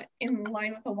 in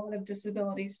line with a lot of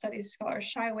disability studies scholars,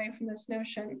 shy away from this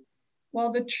notion,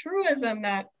 while the truism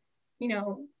that,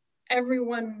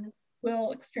 everyone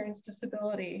will experience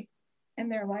disability in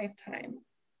their lifetime,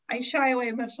 I shy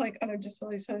away, much like other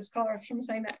disability studies scholars, from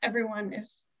saying that everyone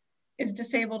is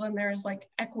disabled and there is like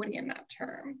equity in that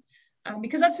term,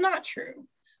 because that's not true.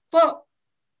 But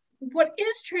what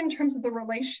is true in terms of the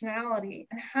relationality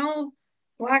and how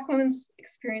Black women's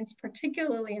experience,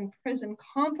 particularly in prison,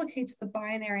 complicates the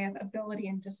binary of ability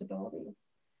and disability,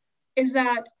 is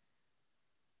that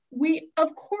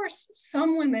of course,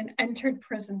 some women entered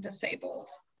prison disabled,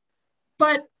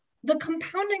 but the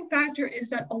compounding factor is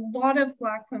that a lot of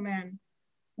Black women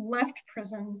left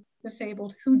prison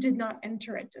disabled who did not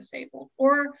enter it disabled,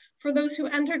 or for those who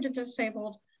entered it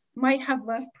disabled, might have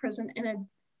left prison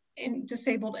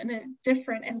disabled in a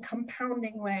different and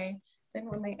compounding way than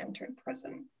when they entered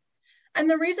prison. And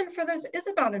the reason for this is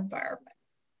about environment.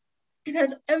 It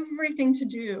has everything to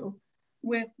do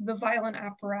with the violent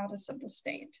apparatus of the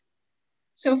state.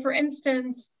 So for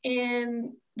instance,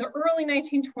 in the early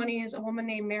 1920s, a woman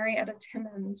named Mary Etta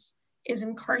Timmons is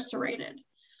incarcerated.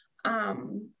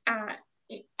 And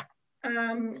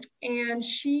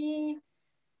she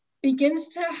begins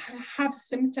to have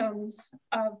symptoms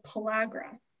of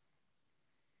pellagra.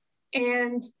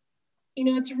 And, you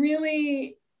know, it's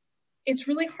really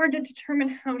hard to determine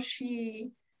how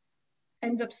she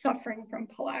ends up suffering from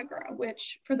pellagra,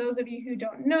 which for those of you who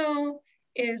don't know,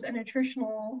 is a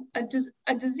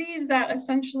disease that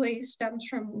essentially stems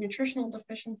from nutritional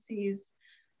deficiencies,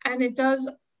 and it does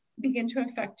begin to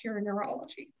affect your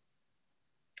neurology.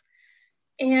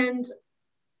 And,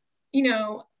 you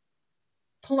know,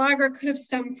 pellagra could have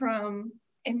stemmed from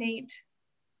innate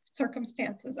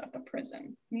circumstances at the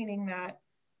prison, meaning that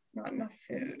not enough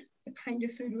food, the kind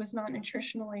of food was not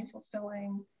nutritionally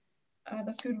fulfilling,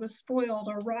 the food was spoiled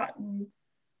or rotten.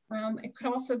 It could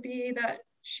also be that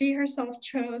she herself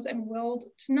chose and willed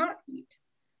to not eat.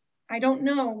 I don't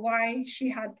know why she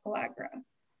had pellagra,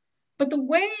 but the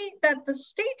way that the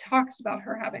state talks about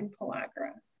her having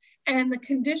pellagra and the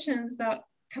conditions that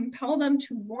compel them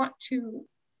to want to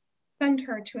send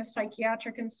her to a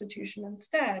psychiatric institution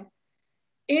instead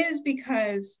is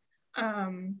because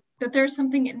that there's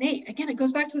something innate. Again, it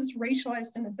goes back to this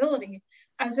racialized inability,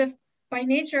 as if by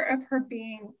nature of her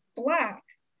being Black,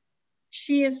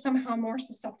 she is somehow more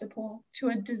susceptible to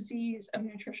a disease of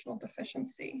nutritional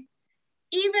deficiency,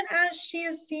 even as she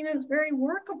is seen as very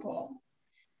workable.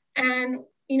 And,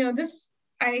 you know, this,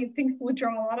 I think, would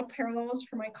draw a lot of parallels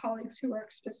for my colleagues who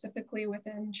work specifically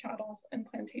within chattel and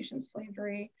plantation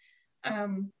slavery,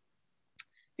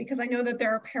 because I know that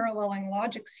there are paralleling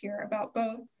logics here about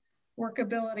both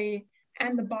workability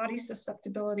and the body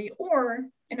susceptibility or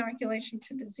inoculation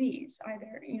to disease.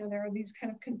 Either, you know, there are these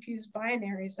kind of confused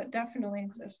binaries that definitely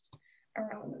exist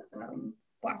around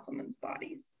Black women's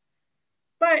bodies.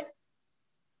 But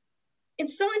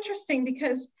it's so interesting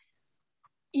because,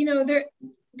 you know,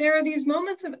 there are these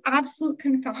moments of absolute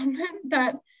confoundment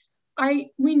that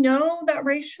we know that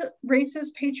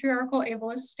racist, patriarchal,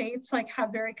 ableist states like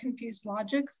have very confused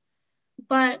logics,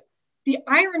 but the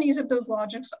ironies of those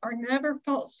logics are never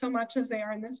felt so much as they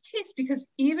are in this case, because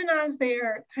even as they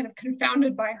are kind of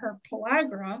confounded by her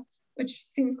pellagra, which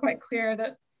seems quite clear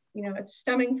that, you know, it's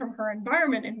stemming from her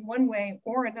environment in one way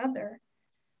or another,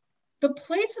 the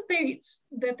place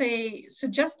that they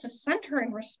suggest to send her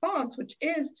in response, which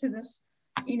is to this,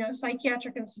 you know,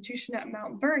 psychiatric institution at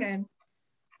Mount Vernon,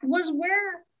 was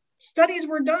where studies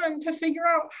were done to figure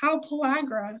out how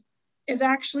pellagra is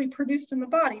actually produced in the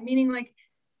body, meaning like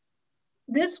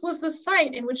this was the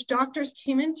site in which doctors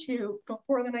came into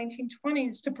before the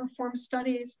 1920s to perform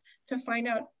studies to find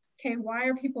out, okay, why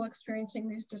are people experiencing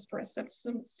these disparate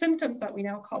symptoms that we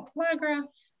now call pellagra?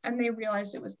 And they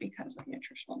realized it was because of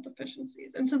nutritional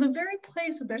deficiencies. And so the very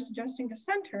place that they're suggesting to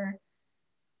send her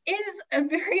is a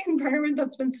very environment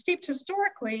that's been steeped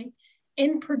historically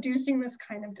in producing this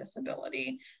kind of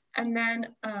disability, and then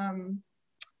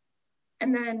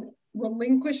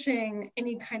relinquishing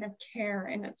any kind of care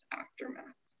in its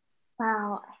aftermath.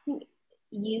 Wow, I think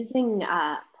using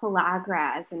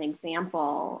pellagra as an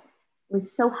example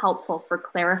was so helpful for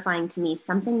clarifying to me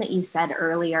something that you said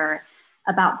earlier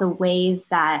about the ways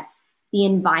that the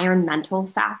environmental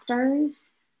factors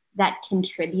that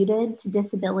contributed to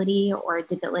disability or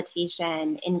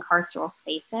debilitation in carceral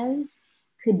spaces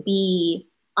could be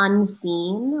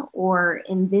unseen or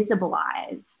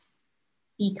invisibilized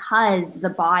because the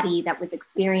body that was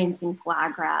experiencing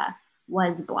pellagra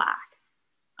was Black.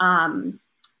 And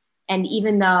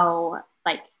even though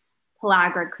like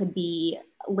pellagra could be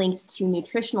linked to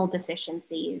nutritional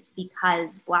deficiencies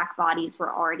because Black bodies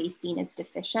were already seen as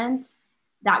deficient,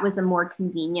 that was a more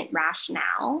convenient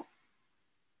rationale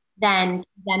than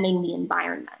condemning the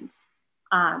environment.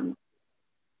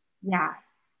 Yeah.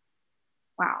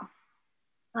 Wow.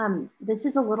 This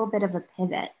is a little bit of a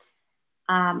pivot.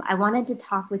 I wanted to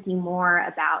talk with you more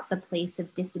about the place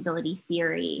of disability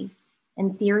theory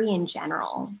and theory in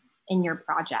general in your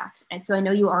project. And so I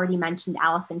know you already mentioned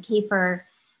Alison Kafer.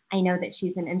 I know that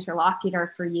she's an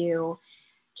interlocutor for you.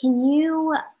 Can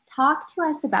you talk to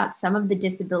us about some of the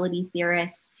disability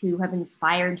theorists who have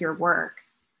inspired your work?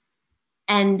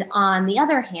 And on the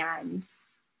other hand,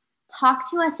 talk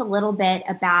to us a little bit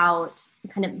about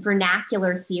kind of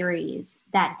vernacular theories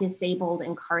that disabled,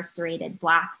 incarcerated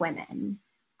Black women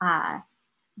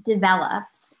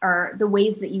developed, or the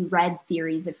ways that you read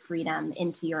theories of freedom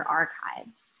into your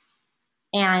archives.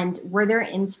 And were there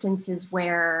instances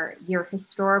where your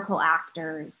historical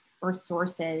actors or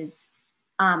sources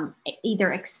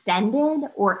either extended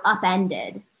or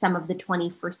upended some of the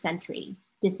 21st century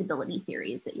disability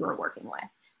theories that you were working with?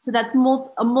 So that's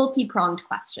a multi-pronged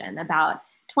question about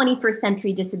 21st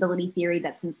century disability theory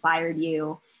that's inspired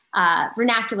you,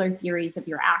 vernacular theories of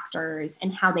your actors,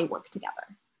 and how they work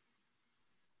together.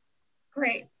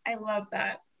 Great, I love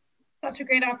that. Such a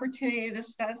great opportunity to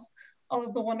discuss all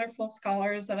of the wonderful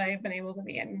scholars that I've been able to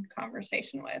be in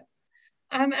conversation with.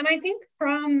 And I think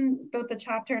from both the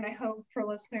chapter, and I hope for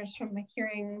listeners from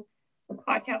hearing the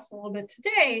podcast a little bit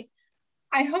today,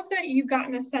 I hope that you've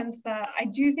gotten a sense that I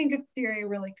do think of theory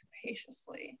really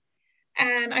capaciously.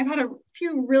 And I've had a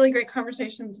few really great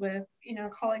conversations with,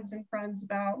 colleagues and friends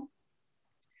about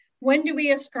when do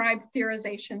we ascribe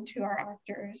theorization to our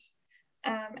actors?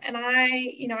 And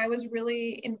I was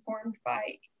really informed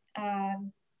by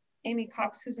Amy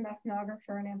Cox, who's an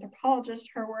ethnographer and anthropologist,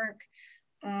 her work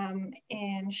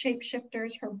in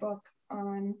Shapeshifters, her book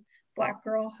on Black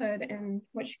girlhood and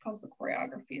what she calls the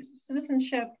choreographies of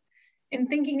citizenship, in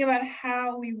thinking about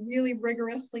how we really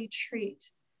rigorously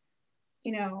treat,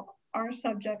 our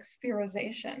subjects'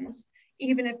 theorizations,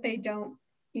 even if they don't,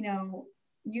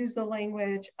 use the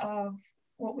language of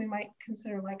what we might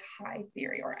consider like high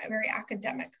theory or a very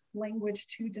academic language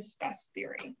to discuss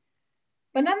theory.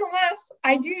 But nonetheless,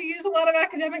 I do use a lot of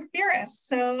academic theorists.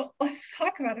 So let's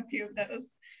talk about a few of those.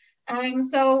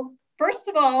 So first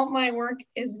of all, my work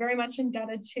is very much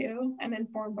indebted to and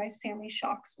informed by Sammy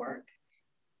Schock's work.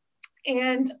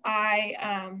 And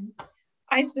I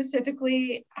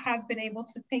specifically have been able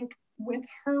to think with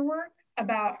her work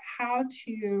about how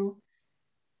to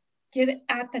get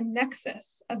at the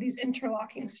nexus of these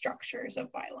interlocking structures of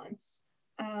violence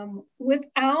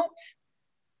without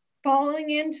falling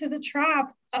into the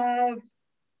trap of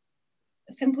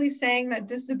simply saying that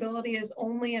disability is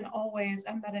only and always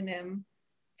a metonym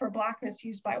for Blackness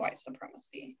used by white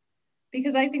supremacy.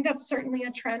 Because I think that's certainly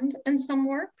a trend in some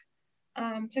work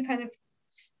to kind of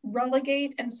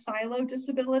relegate and silo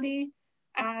disability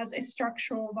as a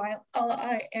structural violence,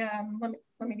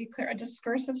 let me be clear, a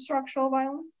discursive structural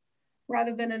violence,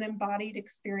 rather than an embodied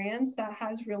experience that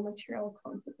has real material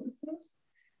consequences.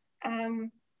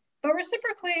 But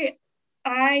reciprocally,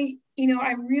 I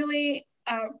really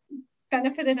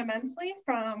benefited immensely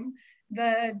from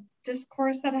the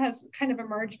discourse that has kind of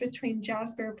emerged between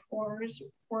Jasbir Pour's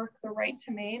work, The Right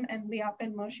to Maim, and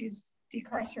Liapen Moshi's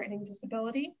Decarcerating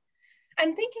Disability.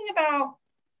 And thinking about,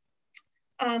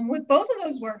 with both of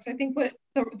those works, I think what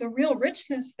the real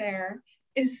richness there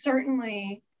is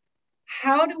certainly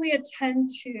how do we attend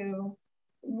to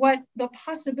what the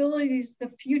possibilities, the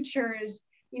futures,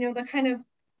 the kind of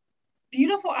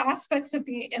beautiful aspects of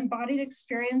the embodied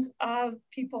experience of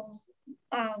people's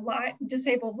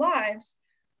disabled lives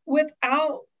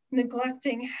without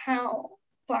neglecting how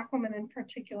Black women in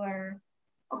particular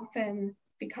often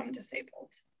become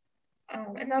disabled.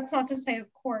 And that's not to say,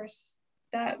 of course,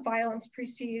 that violence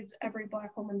precedes every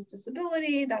Black woman's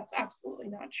disability. That's absolutely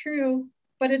not true.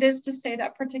 But it is to say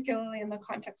that particularly in the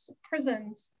context of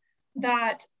prisons,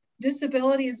 that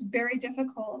disability is very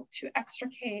difficult to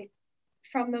extricate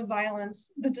from the violence,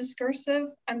 the discursive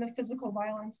and the physical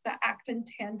violence that act in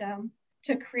tandem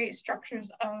to create structures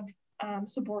of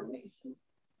subordination.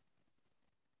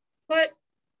 But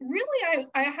really,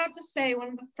 I have to say, one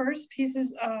of the first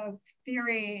pieces of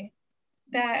theory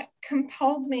that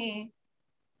compelled me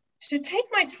to take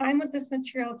my time with this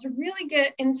material, to really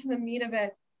get into the meat of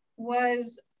it,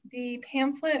 was the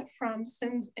pamphlet from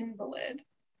Sin's Invalid,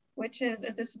 which is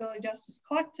a disability justice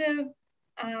collective.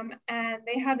 And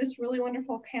they have this really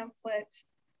wonderful pamphlet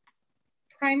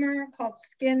primer called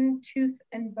Skin, Tooth,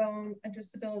 and Bone, a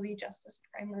Disability Justice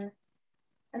Primer.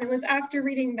 And it was after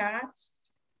reading that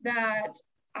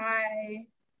I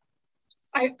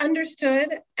understood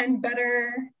and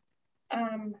better,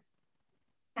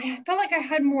 I felt like I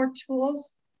had more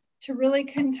tools to really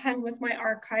contend with my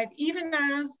archive, even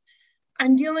as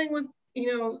I'm dealing with,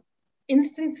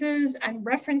 instances and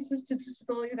references to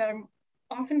disability that are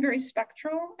often very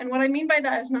spectral. And what I mean by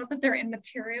that is not that they're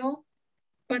immaterial,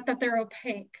 but that they're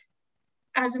opaque.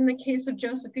 As in the case of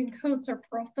Josephine Coates or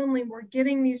Pearl Finley, we're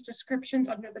getting these descriptions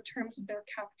under the terms of their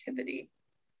captivity.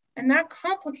 And that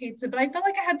complicates it, but I felt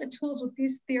like I had the tools with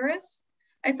these theorists.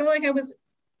 I felt like I was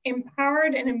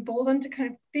empowered and emboldened to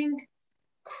kind of think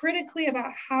critically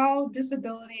about how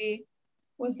disability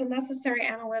was the necessary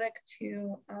analytic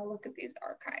to look at these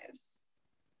archives.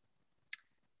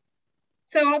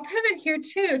 So I'll pivot here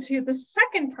too to the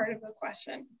second part of the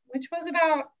question, which was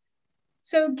about,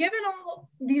 so given all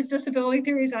these disability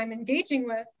theories I'm engaging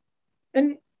with,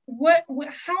 then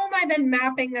how am I then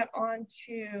mapping that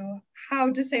onto how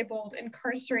disabled,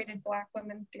 incarcerated Black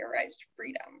women theorized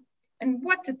freedom? And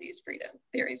what did these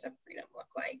theories of freedom look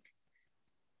like?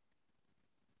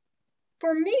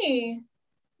 For me,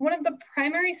 one of the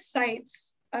primary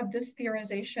sites of this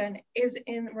theorization is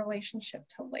in relationship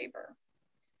to labor.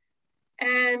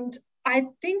 And I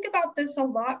think about this a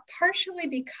lot, partially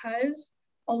because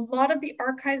a lot of the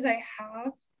archives I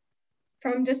have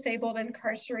from disabled,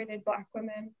 incarcerated Black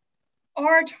women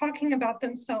are talking about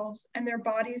themselves and their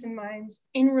bodies and minds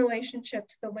in relationship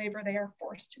to the labor they are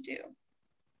forced to do,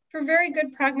 for very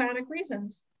good pragmatic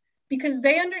reasons, because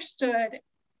they understood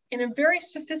in a very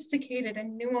sophisticated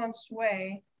and nuanced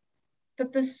way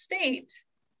that the state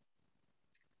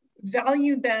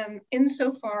valued them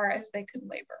insofar as they could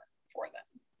labor for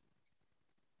them.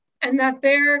 And that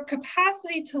their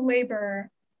capacity to labor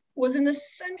was an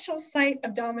essential site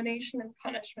of domination and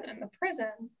punishment in the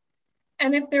prison.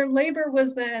 And if their labor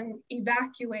was then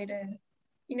evacuated,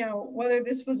 you know, whether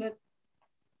this was a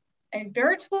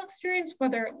veritable experience,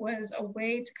 whether it was a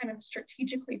way to kind of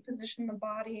strategically position the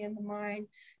body and the mind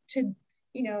to,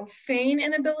 you know, feign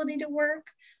inability to work.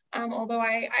 Although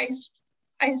I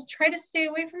try to stay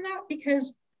away from that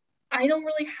because I don't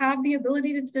really have the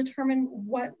ability to determine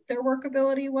what their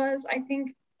workability was. I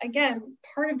think, again,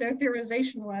 part of their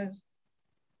theorization was,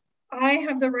 I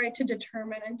have the right to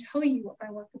determine and tell you what my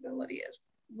workability is,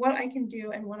 what I can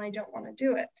do and when I don't want to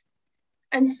do it.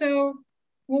 And so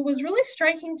what was really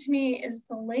striking to me is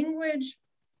the language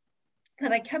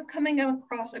that I kept coming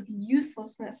across of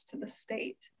uselessness to the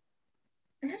state.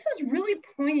 And this is really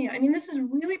poignant. I mean, this is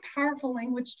really powerful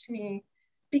language to me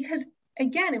because,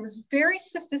 again, it was very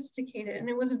sophisticated and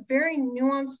it was a very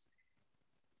nuanced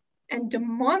and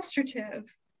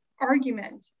demonstrative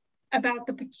argument about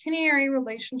the pecuniary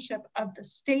relationship of the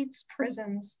state's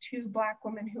prisons to Black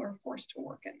women who are forced to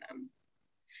work in them.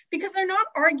 Because they're not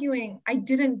arguing, I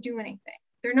didn't do anything.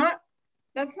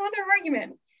 That's not their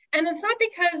argument. And it's not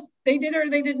because they did or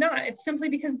they did not. It's simply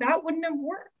because that wouldn't have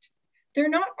worked. They're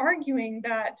not arguing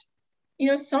that, you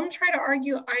know, some try to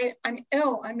argue, I'm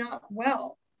ill, I'm not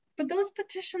well. But those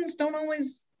petitions don't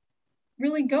always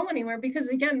really go anywhere because,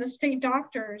 again, the state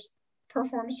doctors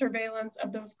perform surveillance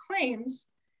of those claims.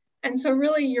 And so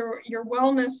really your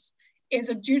wellness is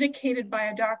adjudicated by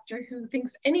a doctor who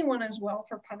thinks anyone is well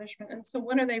for punishment. And so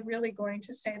when are they really going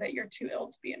to say that you're too ill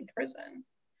to be in prison?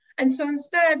 And so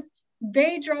instead,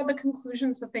 they draw the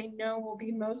conclusions that they know will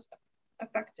be most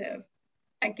effective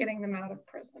at getting them out of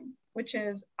prison, which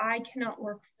is, I cannot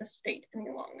work for the state any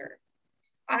longer.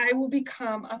 I will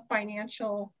become a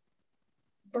financial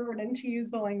burden, to use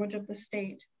the language of the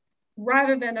state,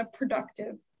 rather than a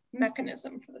productive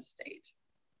mechanism for the state.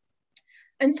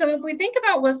 And so if we think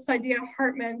about what Saidiya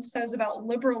Hartman says about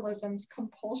liberalism's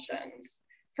compulsions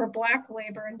for Black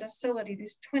labor and docility,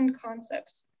 these twin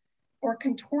concepts, or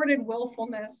contorted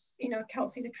willfulness, you know,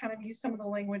 Kelsey, to kind of use some of the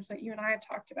language that you and I have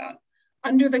talked about,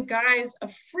 under the guise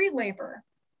of free labor,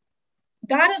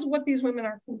 that is what these women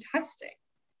are contesting.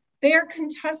 They are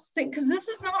contesting, because this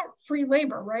is not free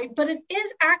labor, right? But it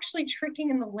is actually tricking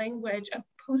in the language of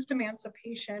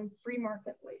post-emancipation free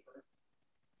market labor.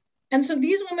 And so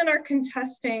these women are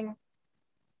contesting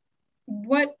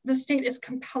what the state is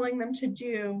compelling them to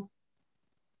do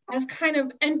as kind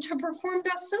of, and to perform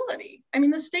docility. I mean,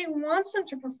 the state wants them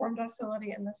to perform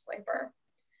docility in this labor.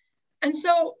 And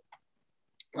so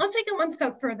I'll take it one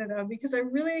step further though, because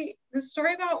the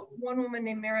story about one woman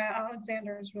named Mary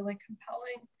Alexander is really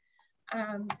compelling.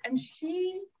 And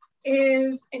she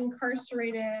is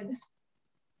incarcerated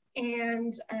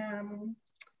and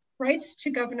writes to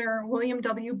Governor William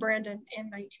W. Brandon in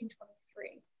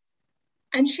 1923.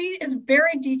 And she is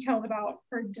very detailed about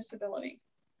her disability.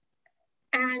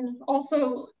 And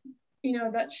also, you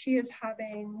know, that she is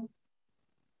having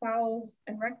bowels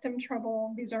and rectum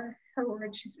trouble. These are her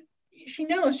words. She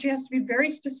knows she has to be very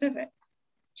specific.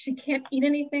 She can't eat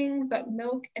anything but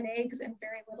milk and eggs and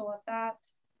very little at that.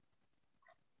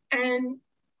 And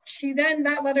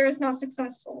that letter is not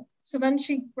successful. So then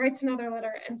she writes another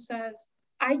letter and says,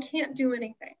 I can't do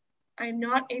anything. I'm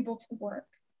not able to work.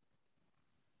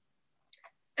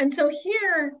 And so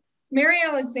here, Mary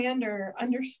Alexander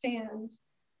understands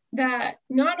that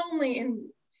not only in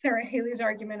Sarah Haley's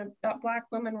argument that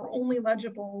Black women were only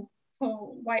legible to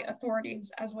white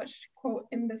authorities as what she, quote,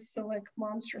 imbecilic,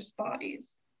 monstrous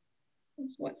bodies,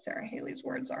 is what Sarah Haley's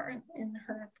words are in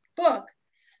her book.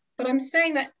 But I'm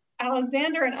saying that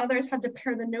Alexander and others had to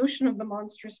pair the notion of the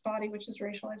monstrous body, which is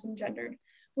racialized and gendered,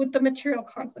 with the material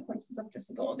consequences of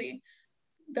disability,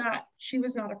 that she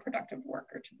was not a productive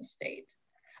worker to the state.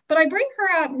 But I bring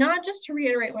her up not just to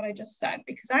reiterate what I just said,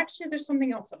 because actually there's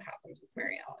something else that happens with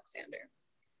Mary Alexander.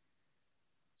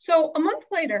 So a month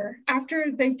later,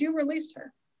 after they do release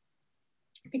her,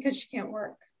 because she can't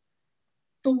work,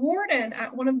 the warden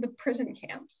at one of the prison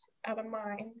camps at a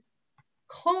mine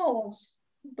calls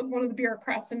one of the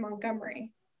bureaucrats in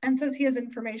Montgomery and says he has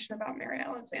information about Mary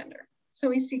Alexander. So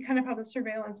we see kind of how the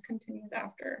surveillance continues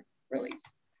after release.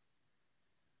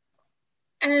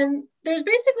 And there's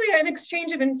basically an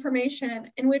exchange of information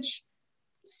in which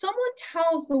someone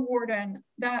tells the warden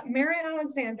that Mary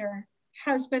Alexander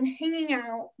has been hanging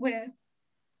out with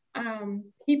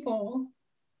people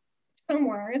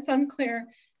somewhere, it's unclear,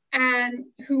 and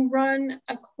who run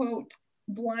a, quote,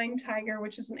 blind tiger,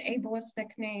 which is an ableist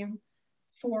nickname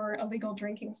for illegal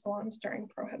drinking salons during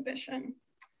Prohibition.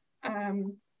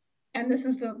 And this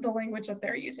is the language that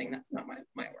they're using, not my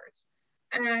words.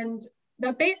 And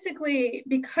that basically,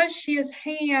 because she is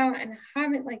hanging out and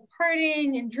having, like,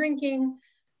 partying and drinking,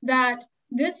 that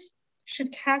this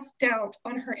should cast doubt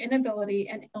on her inability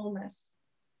and illness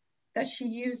that she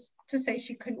used to say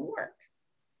she couldn't work.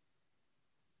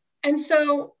 And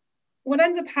so what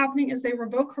ends up happening is they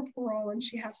revoke her parole and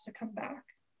she has to come back.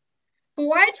 But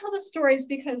why I tell the story is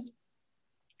because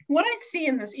what I see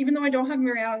in this, even though I don't have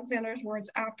Mary Alexander's words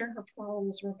after her parole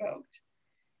was revoked,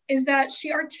 is that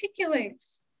she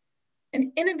articulates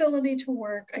an inability to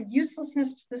work, a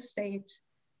uselessness to the state.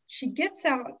 She gets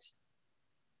out,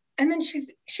 and then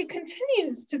she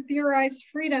continues to theorize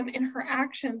freedom in her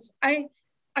actions. I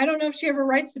don't know if she ever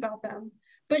writes about them,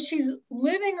 but she's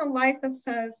living a life that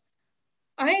says,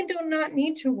 I do not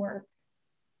need to work,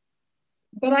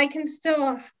 but I can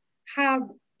still have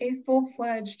a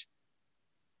full-fledged,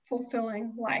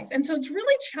 fulfilling life. And so it's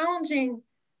really challenging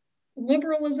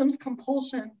liberalism's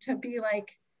compulsion to be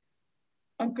like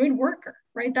a good worker,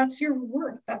 right? That's your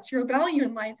worth, that's your value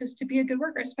in life, is to be a good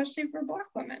worker, especially for Black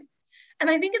women. And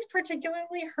I think it's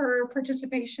particularly her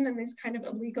participation in these kind of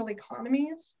illegal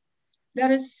economies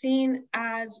that is seen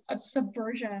as a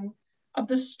subversion of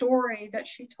the story that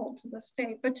she told to the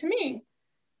state. But to me,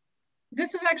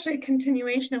 this is actually a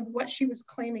continuation of what she was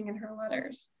claiming in her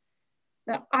letters,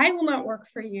 that I will not work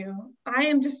for you. I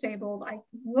am disabled. I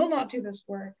will not do this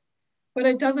work, but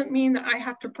it doesn't mean that I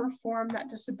have to perform that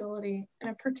disability in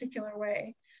a particular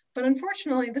way. But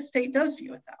unfortunately, the state does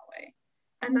view it that way.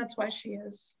 And that's why she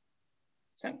is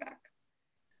sent back.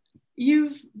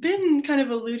 You've been kind of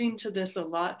alluding to this a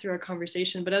lot through our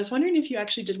conversation, but I was wondering if you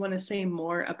actually did want to say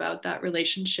more about that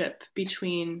relationship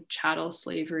between chattel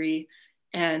slavery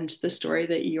and the story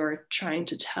that you're trying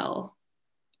to tell.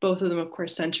 Both of them, of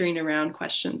course, centering around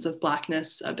questions of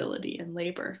Blackness, ability, and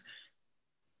labor.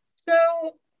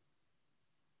 So,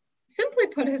 simply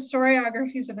put,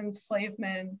 historiographies of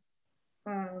enslavement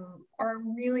are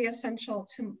really essential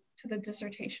to the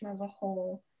dissertation as a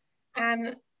whole.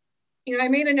 And I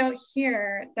made a note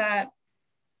here that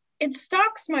it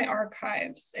stocks my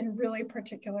archives in really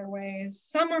particular ways.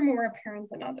 Some are more apparent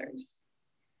than others.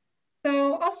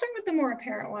 So I'll start with the more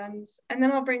apparent ones, and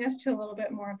then I'll bring us to a little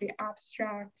bit more of the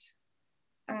abstract,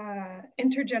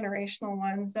 intergenerational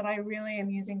ones that I really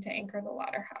am using to anchor the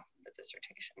latter half of the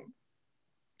dissertation.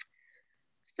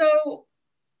 So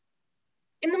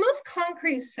in the most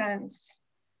concrete sense,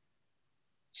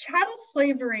 chattel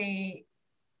slavery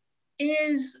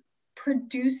is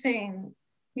producing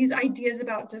these ideas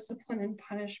about discipline and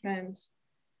punishment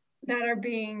that are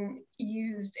being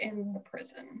used in the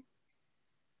prison.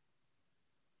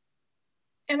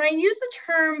 And I use the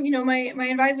term, my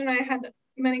advisor and I had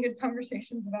many good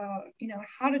conversations about,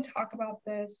 how to talk about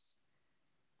this,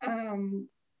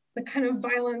 the kind of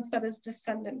violence that is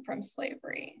descendant from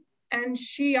slavery. And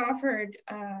she offered,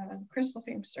 Crystal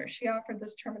Feimster, she offered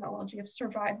this terminology of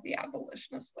survive the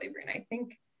abolition of slavery.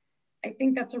 And I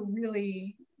think that's a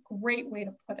really great way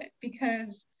to put it,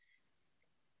 because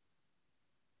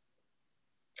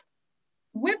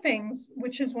whippings,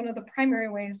 which is one of the primary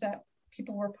ways that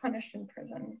people were punished in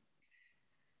prison,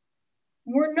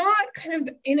 were not kind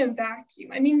of in a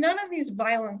vacuum. I mean, none of these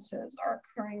violences are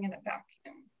occurring in a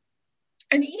vacuum.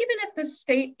 And even if the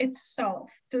state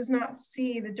itself does not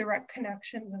see the direct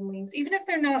connections and links, even if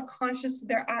they're not conscious,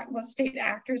 the state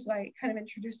actors that I kind of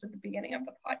introduced at the beginning of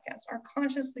the podcast are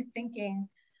consciously thinking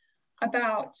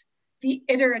about the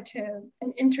iterative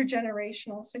and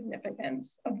intergenerational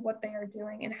significance of what they are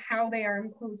doing and how they are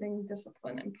imposing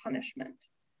discipline and punishment.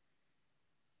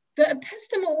 the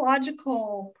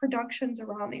epistemological productions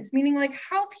around these, meaning like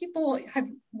how people have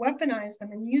weaponized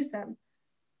them and used them,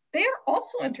 they are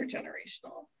also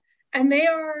intergenerational, and they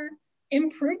are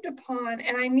improved upon.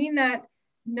 And I mean that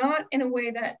not in a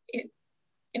way that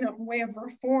in a way of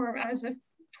reform, as if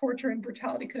torture and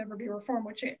brutality could ever be reformed,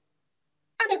 which it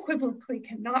unequivocally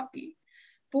cannot be.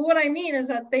 But what I mean is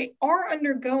that they are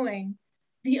undergoing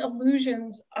the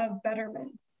illusions of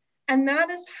betterment. And that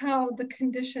is how the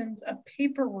conditions of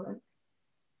paperwork,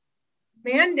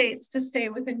 mandates to stay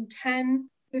within 10,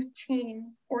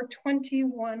 15, or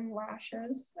 21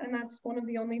 lashes, and that's one of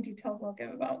the only details I'll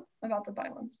give about the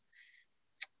violence.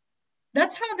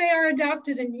 That's how they are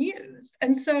adapted and used.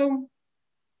 And so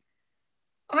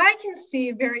I can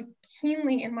see very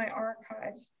keenly in my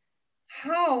archives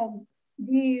how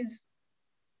these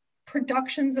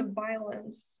productions of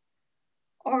violence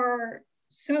are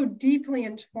so deeply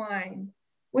entwined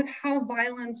with how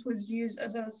violence was used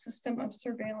as a system of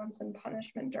surveillance and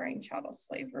punishment during chattel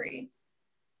slavery.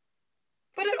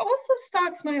 But it also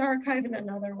stocks my archive in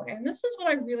another way. And this is what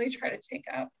I really try to take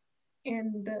up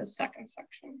in the second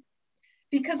section.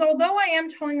 Because although I am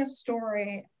telling a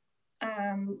story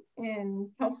in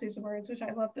Kelsey's words, which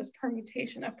I love this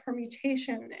permutation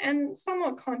and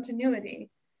somewhat continuity,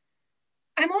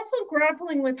 I'm also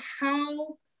grappling with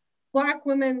how Black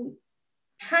women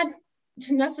had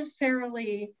to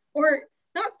necessarily, or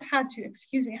not had to,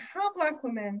 excuse me, how Black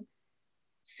women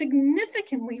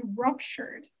significantly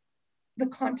ruptured the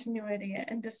continuity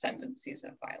and descendancies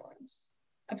of violence,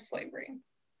 of slavery.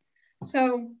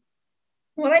 So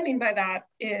what I mean by that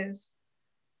is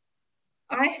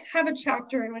I have a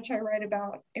chapter in which I write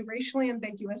about a racially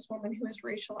ambiguous woman who is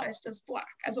racialized as Black,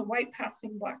 as a white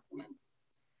passing Black woman.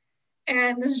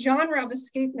 And this genre of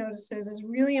escape notices is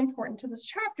really important to this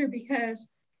chapter because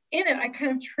in it, I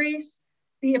kind of trace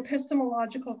the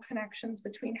epistemological connections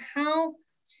between how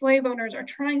slave owners are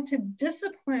trying to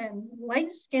discipline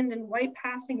light-skinned and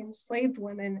white-passing enslaved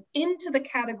women into the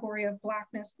category of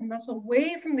Blackness and thus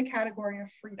away from the category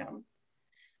of freedom.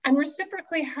 And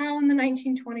reciprocally, how in the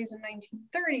 1920s and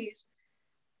 1930s,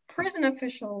 prison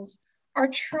officials are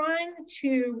trying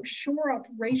to shore up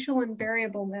racial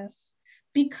invariableness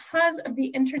because of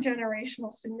the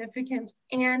intergenerational significance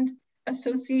and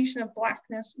association of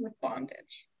Blackness with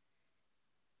bondage.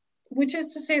 Which is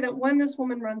to say that when this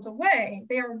woman runs away,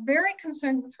 they are very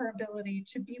concerned with her ability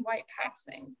to be white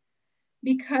passing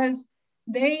because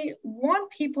they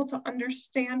want people to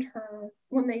understand her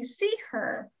when they see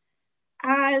her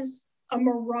as a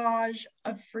mirage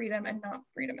of freedom and not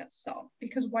freedom itself.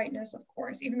 Because whiteness, of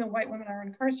course, even though white women are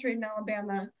incarcerated in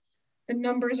Alabama, the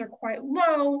numbers are quite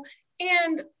low,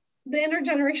 and the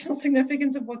intergenerational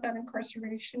significance of what that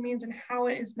incarceration means and how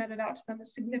it is meted out to them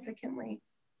is significantly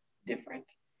different.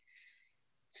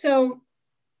 So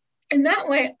in that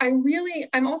way,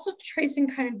 I'm also tracing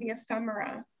kind of the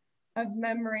ephemera of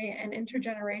memory and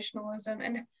intergenerationalism.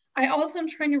 And I also am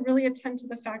trying to really attend to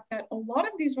the fact that a lot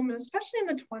of these women, especially in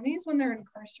the 20s when they're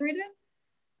incarcerated,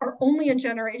 are only a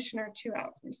generation or two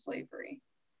out from slavery.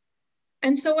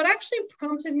 And so what actually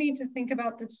prompted me to think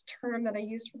about this term that I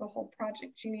used for the whole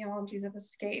project, genealogies of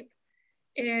escape,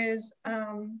 is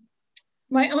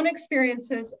my own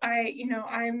experiences.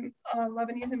 I'm a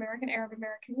Lebanese American, Arab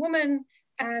American woman,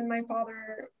 and my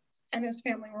father and his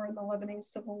family were in the Lebanese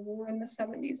Civil War in the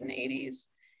 70s and 80s.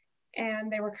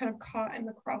 And they were kind of caught in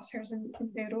the crosshairs in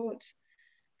Beirut.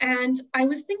 And I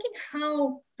was thinking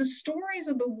how the stories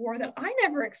of the war that I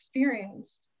never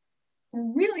experienced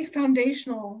were really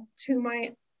foundational to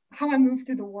how I move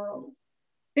through the world.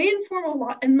 They inform a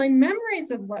lot, and my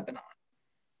memories of Lebanon,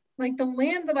 like the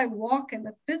land that I walk in,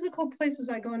 the physical places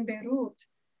I go in Beirut,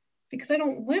 because I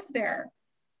don't live there.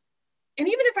 And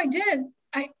even if I did,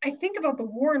 I think about the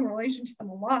war in relation to them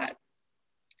a lot.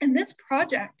 And this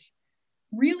project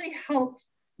really helped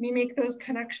me make those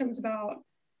connections about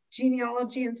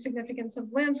genealogy and significance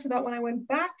of land, so that when I went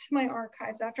back to my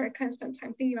archives after I kind of spent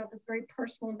time thinking about this very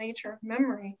personal nature of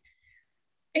memory,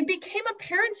 it became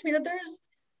apparent to me that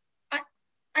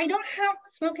I don't have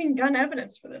smoking gun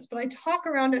evidence for this, but I talk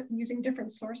around it using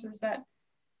different sources, that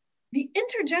the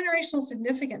intergenerational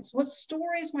significance, what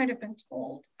stories might have been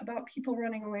told about people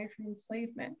running away from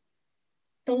enslavement,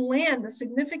 the land, the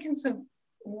significance of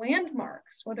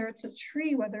landmarks, whether it's a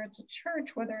tree, whether it's a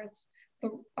church, whether it's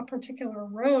a particular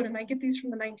road, and I get these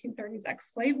from the 1930s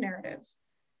ex-slave narratives,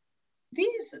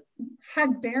 these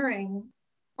had bearing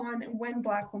on when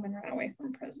Black women ran away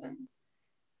from prison,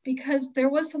 because there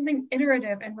was something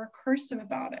iterative and recursive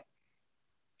about it.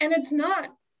 And it's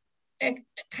not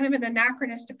kind of an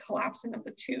anachronistic collapsing of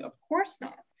the two, of course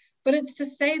not, but it's to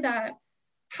say that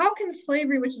how can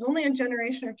slavery, which is only a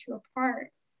generation or two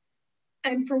apart,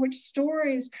 and for which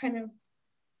stories kind of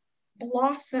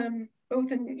blossom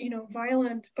both in,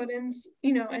 violent, but in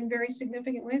very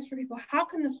significant ways for people, how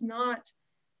can this not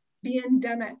be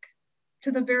endemic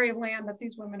to the very land that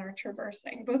these women are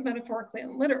traversing, both metaphorically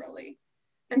and literally?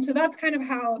 And so that's kind of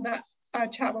how that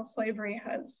chattel slavery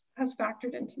has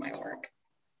factored into my work.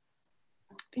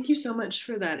 Thank you so much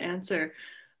for that answer.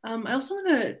 I also want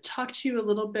to talk to you a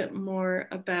little bit more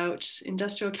about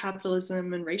industrial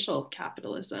capitalism and racial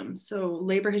capitalism. So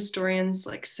labor historians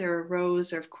like Sarah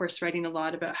Rose are, of course, writing a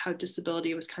lot about how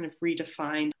disability was kind of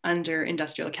redefined under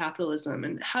industrial capitalism.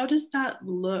 And how does that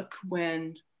look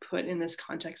when put in this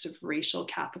context of racial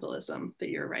capitalism that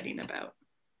you're writing about?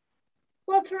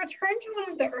 Well, to return to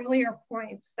one of the earlier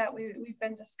points that we've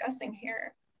been discussing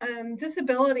here,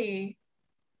 disability,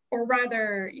 or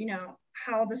rather,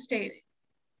 how the state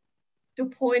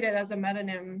deployed it as a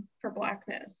metonym for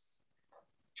Blackness,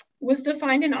 was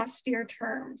defined in austere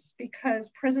terms because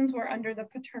prisons were under the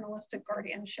paternalistic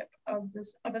guardianship of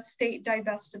a state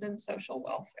divested in social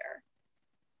welfare.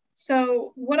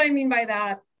 So what I mean by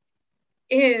that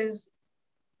is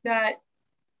that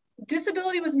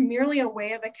disability was merely a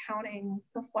way of accounting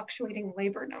for fluctuating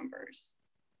labor numbers.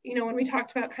 When we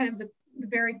talked about kind of the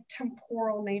very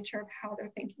temporal nature of how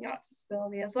they're thinking about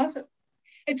disability,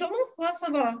 it's almost less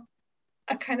of a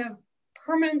kind of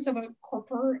permanence of a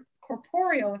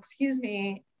corporeal,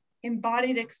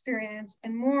 embodied experience,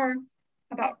 and more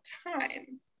about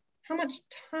time. How much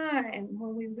time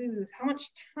will we lose? How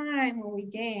much time will we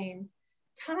gain?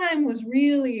 Time was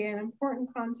really an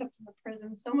important concept in the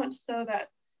prison, so much so that,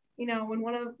 when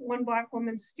one Black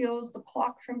woman steals the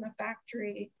clock from the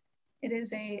factory, it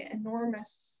is an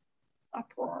enormous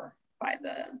uproar by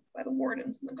the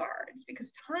wardens and the guards,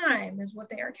 because time is what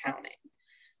they are counting.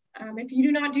 If you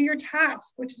do not do your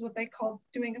task, which is what they call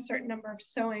doing a certain number of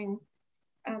sewing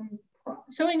a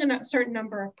certain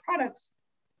number of products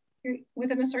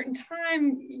within a certain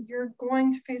time, you're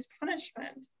going to face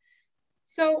punishment.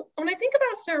 So when I think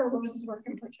about Sarah Rose's work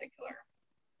in particular,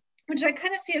 which I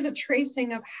kind of see as a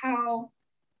tracing of how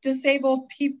disabled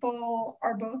people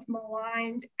are both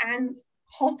maligned and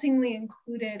haltingly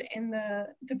included in the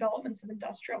developments of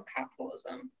industrial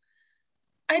capitalism,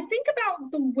 I think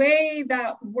about the way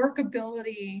that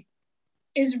workability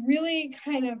is really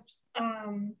kind of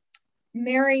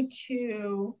married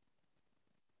to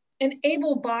an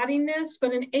able-bodiedness,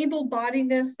 but an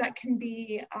able-bodiedness that can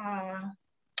be an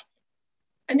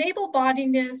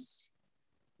able-bodiedness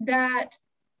that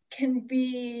can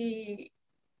be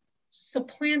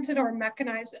supplanted or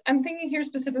mechanized. I'm thinking here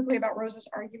specifically about Rose's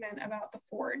argument about the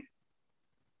Ford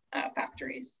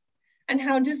factories, and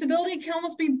how disability can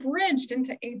almost be bridged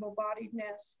into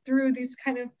able-bodiedness through these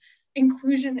kind of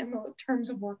inclusion in the terms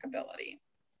of workability.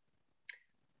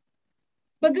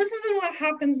 But this isn't what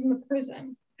happens in the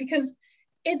prison, because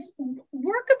it's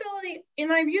workability,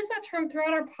 and I've used that term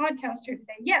throughout our podcast here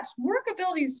today. Yes,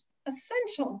 workability is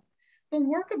essential, but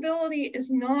workability is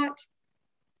not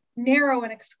narrow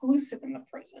and exclusive in the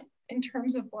prison in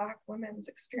terms of Black women's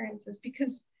experiences,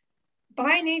 because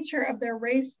by nature of their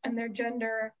race and their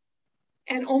gender,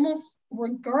 and almost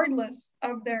regardless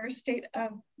of their state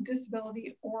of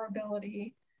disability or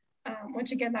ability,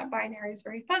 which again, that binary is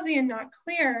very fuzzy and not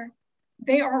clear,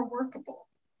 they are workable.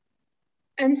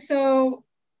 And so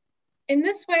in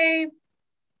this way,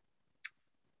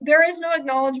 there is no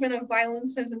acknowledgement of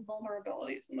violences and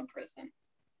vulnerabilities in the prison.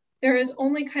 There is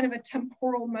only kind of a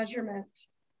temporal measurement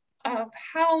of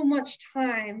how much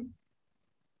time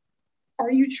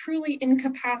are you truly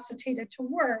incapacitated to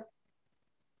work.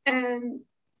 And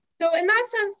so in that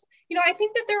sense, I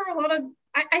think that there are a lot of,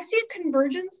 I see a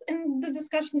convergence in the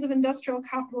discussions of industrial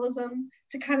capitalism,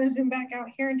 to kind of zoom back out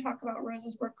here and talk about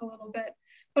Rose's work a little bit.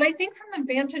 But I think from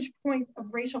the vantage point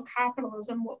of racial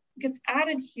capitalism, what gets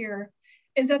added here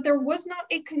is that there was not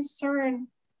a concern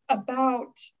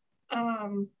about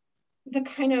the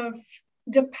kind of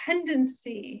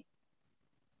dependency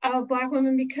of Black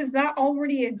women, because that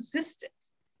already existed.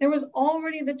 There was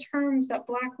already the terms that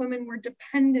Black women were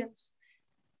dependents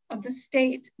of the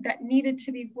state, that needed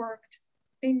to be worked.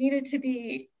 They needed to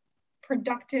be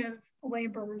productive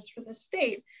laborers for the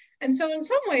state. And so in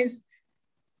some ways,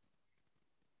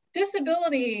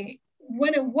 disability,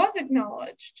 when it was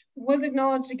acknowledged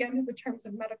again in the terms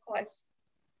of medicalized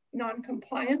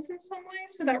non-compliance in some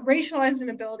ways, so that racialized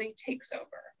inability takes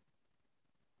over.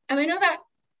 And I know that,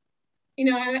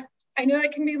 I know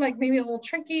that can be like maybe a little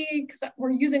tricky, because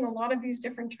we're using a lot of these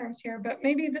different terms here, but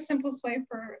maybe the simplest way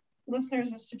for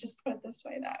listeners is to just put it this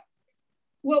way, that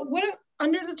what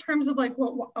under the terms of like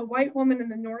what a white woman in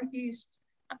the Northeast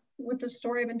with the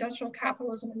story of industrial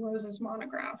capitalism in Rose's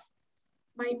monograph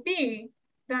might be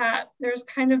that there's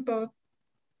kind of both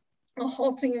a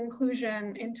halting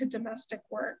inclusion into domestic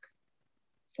work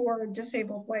for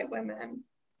disabled white women.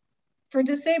 For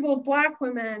disabled Black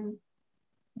women,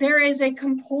 there is a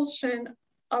compulsion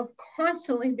of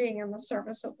constantly being in the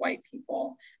service of white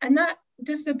people. And that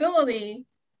disability,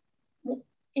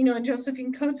 you know, in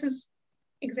Josephine Coates'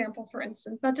 example, for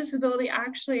instance, that disability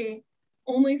actually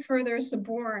only further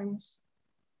suborns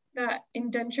that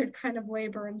indentured kind of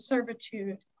labor and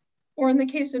servitude. Or in the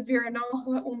case of Vera Null,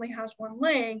 who only has one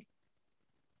leg,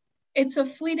 it's a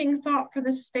fleeting thought for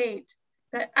the state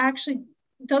that actually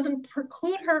doesn't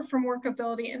preclude her from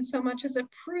workability in so much as it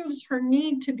proves her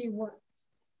need to be worked.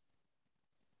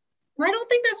 And I don't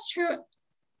think that's true.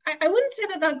 I wouldn't say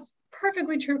that that's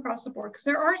perfectly true across the board, because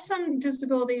there are some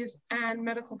disabilities and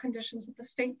medical conditions that the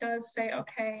state does say,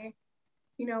 okay,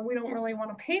 you know, we don't really want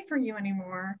to pay for you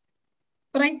anymore.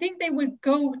 But I think they would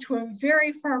go to a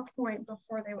very far point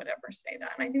before they would ever say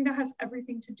that. And I think that has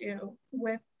everything to do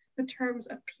with the terms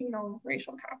of penal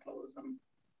racial capitalism.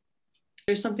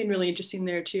 There's something really interesting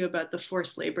there too about the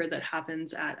forced labor that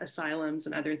happens at asylums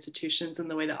and other institutions, and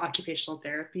the way that occupational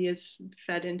therapy is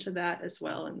fed into that as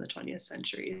well in the 20th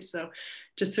century. So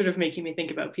just sort of making me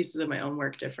think about pieces of my own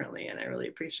work differently, and I really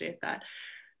appreciate that.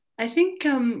 I think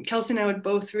Kelsey and I would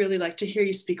both really like to hear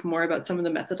you speak more about some of the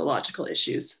methodological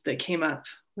issues that came up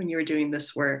when you were doing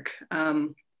this work.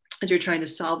 As you're trying to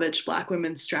salvage Black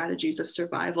women's strategies of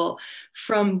survival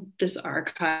from this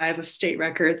archive of state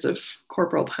records of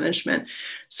corporal punishment.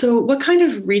 So what kind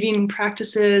of reading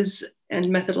practices and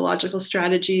methodological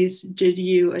strategies did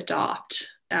you adopt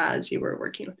as you were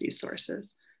working with these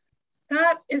sources?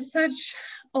 That is such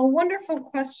a wonderful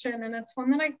question, and it's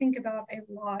one that I think about a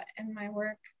lot in my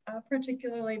work,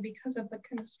 particularly because of the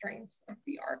constraints of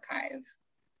the archive.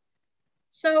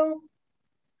 So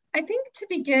I think to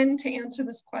begin to answer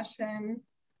this question,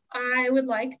 I would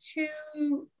like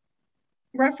to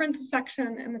reference a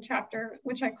section in the chapter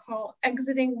which I call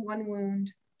Exiting One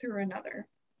Wound Through Another.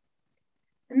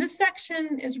 And this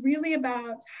section is really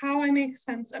about how I make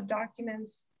sense of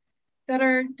documents that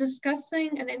are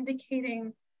discussing and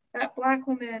indicating that Black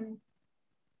women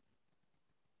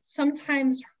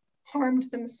sometimes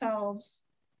harmed themselves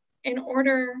in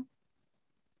order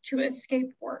to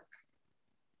escape work.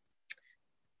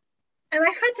 And I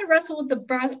had to wrestle with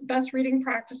the best reading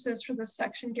practices for this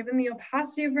section, given the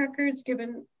opacity of records,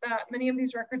 given that many of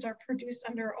these records are produced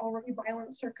under already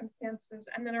violent circumstances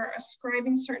and that are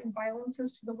ascribing certain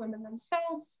violences to the women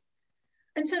themselves.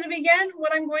 And so to begin,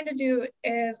 what I'm going to do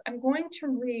is I'm going to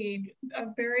read a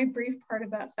very brief part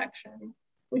of that section,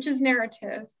 which is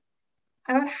narrative,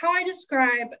 about how I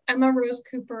describe Emma Rose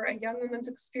Cooper, a young woman's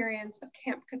experience of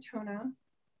Camp Katona,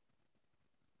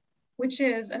 which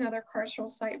is another carceral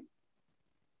site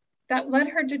that led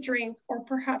her to drink, or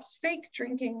perhaps fake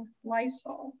drinking,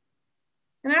 Lysol.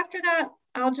 And after that,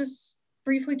 I'll just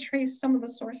briefly trace some of the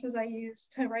sources I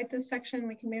used to write this section.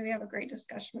 We can maybe have a great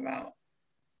discussion about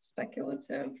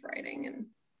speculative writing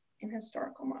in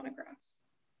historical monographs.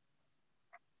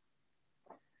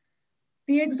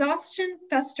 The exhaustion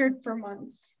festered for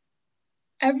months.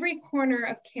 Every corner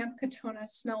of Camp Katona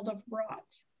smelled of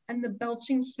rot and the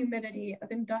belching humidity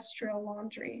of industrial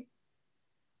laundry.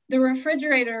 The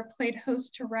refrigerator played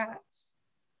host to rats.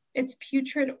 Its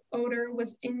putrid odor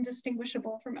was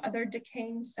indistinguishable from other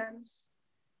decaying scents.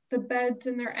 The beds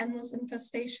in their endless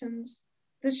infestations,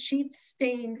 the sheets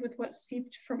stained with what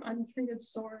seeped from untreated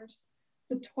sores,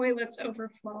 the toilets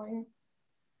overflowing.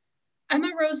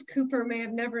 Emma Rose Cooper may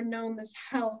have never known this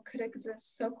hell could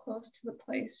exist so close to the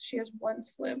place she has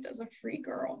once lived as a free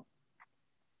girl.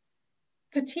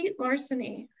 Petite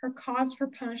larceny, her cause for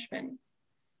punishment.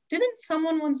 Didn't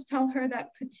someone once tell her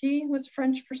that petit was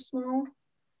French for small?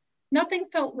 Nothing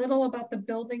felt little about the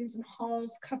buildings and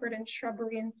halls covered in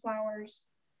shrubbery and flowers.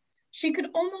 She could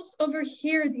almost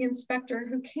overhear the inspector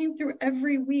who came through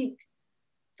every week.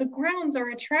 The grounds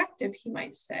are attractive, he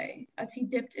might say, as he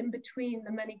dipped in between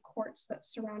the many courts that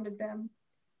surrounded them.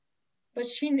 But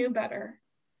she knew better.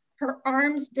 Her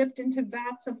arms dipped into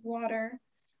vats of water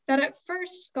that at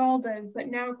first scalded, but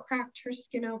now cracked her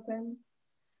skin open.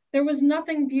 There was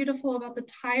nothing beautiful about the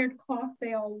tired cloth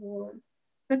they all wore,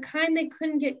 the kind they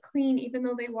couldn't get clean even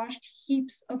though they washed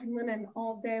heaps of linen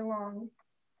all day long.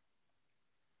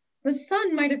 The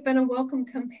sun might have been a welcome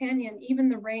companion, even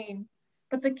the rain,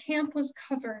 but the camp was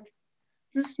covered.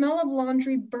 The smell of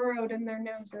laundry burrowed in their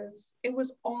noses. It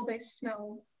was all they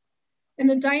smelled. In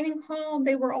the dining hall,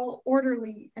 they were all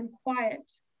orderly and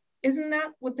quiet. Isn't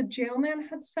that what the jailman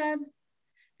had said?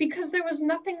 Because there was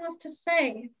nothing left to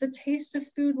say, the taste of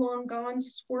food long gone,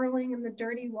 swirling in the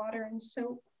dirty water and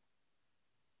soap.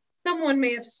 Someone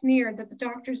may have sneered that the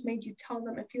doctors made you tell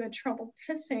them if you had trouble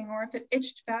pissing or if it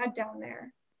itched bad down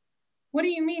there. What do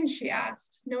you mean, she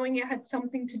asked, knowing it had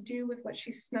something to do with what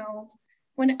she smelled,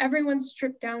 when everyone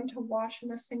stripped down to wash in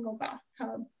a single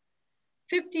bathtub.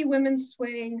 50 women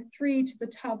swaying, 3 to the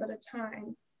tub at a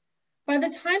time. By the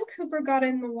time Cooper got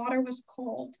in, the water was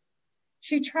cold.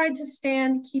 She tried to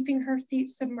stand, keeping her feet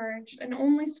submerged and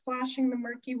only splashing the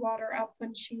murky water up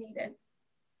when she needed.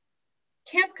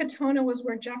 Camp Katona was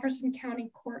where Jefferson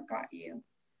County Court got you.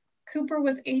 Cooper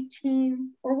was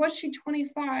 18, or was she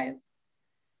 25?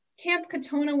 Camp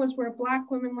Katona was where Black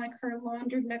women like her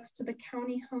laundered next to the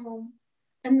county home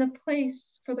and the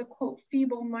place for the, quote,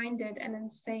 feeble-minded and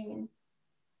insane.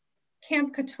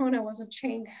 Camp Katona was a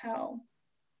chained hell.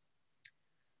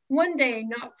 One day,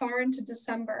 not far into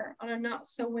December, on a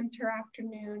not-so-winter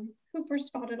afternoon, Cooper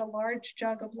spotted a large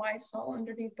jug of Lysol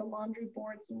underneath the laundry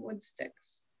boards and wood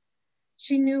sticks.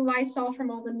 She knew Lysol from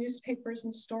all the newspapers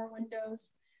and store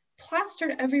windows.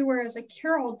 Plastered everywhere as a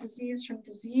cure-all disease from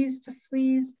disease to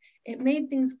fleas, it made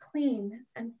things clean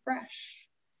and fresh.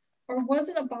 Or was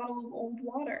it a bottle of old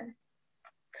water?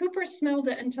 Cooper smelled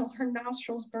it until her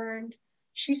nostrils burned.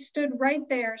 She stood right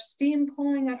there, steam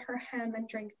pulling at her hem, and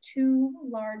drank 2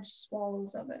 large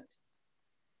swallows of it.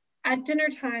 At dinner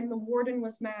time, the warden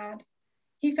was mad.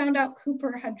 He found out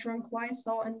Cooper had drunk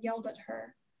Lysol and yelled at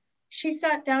her. She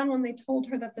sat down when they told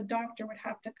her that the doctor would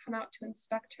have to come out to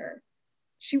inspect her.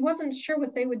 She wasn't sure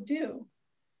what they would do.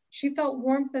 She felt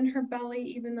warmth in her belly,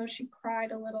 even though she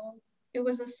cried a little. It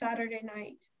was a Saturday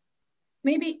night.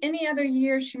 Maybe any other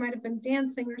year she might have been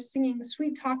dancing or singing,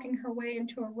 sweet-talking her way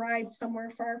into a ride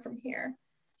somewhere far from here.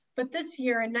 But this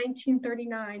year, in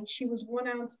 1939, she was 1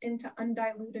 ounce into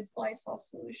undiluted Lysol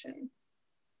solution.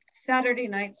 Saturday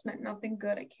nights meant nothing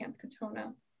good at Camp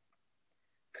Katona.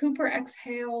 Cooper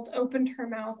exhaled, opened her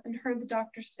mouth, and heard the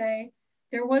doctor say,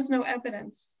 there was no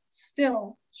evidence.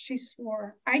 Still, she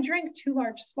swore, I drank 2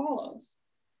 large swallows.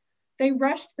 They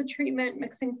rushed the treatment,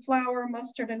 mixing flour,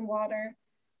 mustard, and water.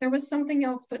 There was something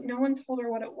else, but no one told her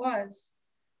what it was.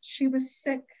 She was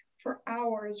sick for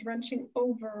hours, wrenching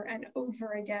over and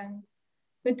over again.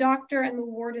 The doctor and the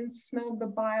warden smelled the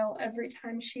bile every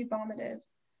time she vomited.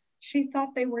 She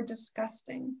thought they were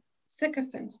disgusting,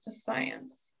 sycophants to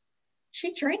science.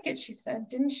 She drank it, she said.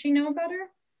 Didn't she know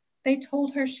better? They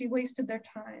told her she wasted their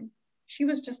time. She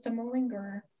was just a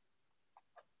malingerer.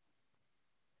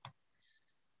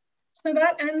 So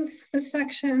that ends the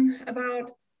section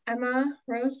about Emma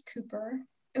Rose Cooper.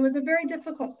 It was a very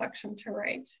difficult section to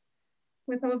write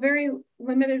with a very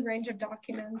limited range of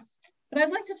documents. But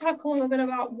I'd like to talk a little bit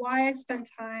about why I spent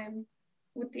time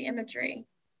with the imagery.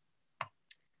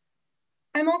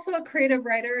 I'm also a creative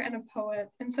writer and a poet,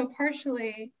 and so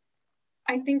partially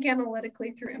I think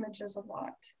analytically through images a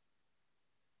lot.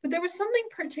 But there was something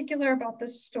particular about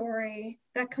this story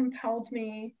that compelled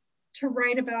me to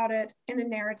write about it in a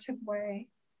narrative way.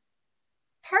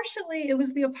 Partially, it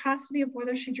was the opacity of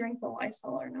whether she drank the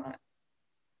Lysol or not,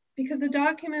 because the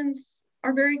documents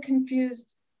are very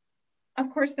confused.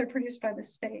 Of course, they're produced by the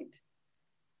state.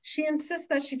 She insists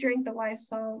that she drank the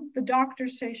Lysol. The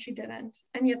doctors say she didn't,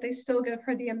 and yet they still give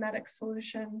her the emetic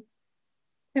solution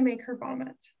to make her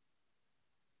vomit.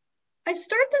 I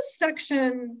start this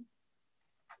section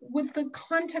with the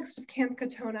context of Camp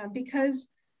Katona because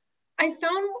I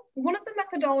found one of the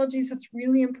methodologies that's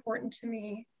really important to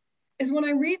me is when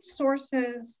I read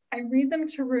sources, I read them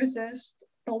to resist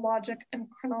the logic and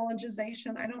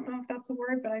chronologization. I don't know if that's a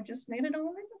word, but I just made it a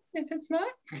word if it's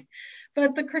not.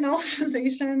 But the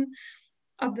chronologization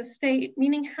of the state,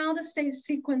 meaning how the state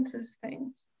sequences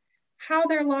things, how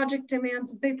their logic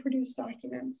demands that they produce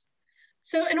documents.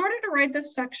 So in order to write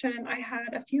this section, I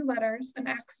had a few letters, an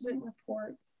accident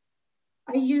report.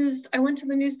 I went to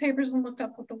the newspapers and looked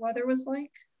up what the weather was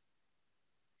like.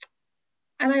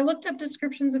 And I looked up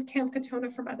descriptions of Camp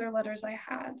Katona from other letters I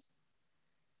had.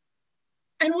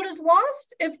 And what is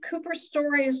lost if Cooper's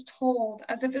story is told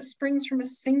as if it springs from a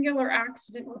singular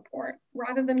accident report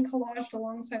rather than collaged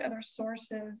alongside other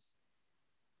sources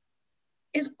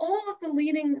is all of the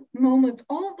leading moments,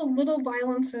 all of the little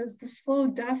violences, the slow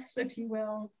deaths, if you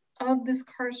will, of this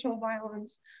carceral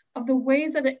violence, of the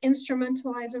ways that it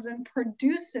instrumentalizes and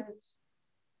produces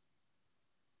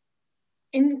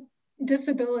in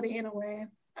disability in a way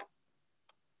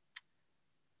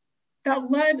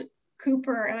that led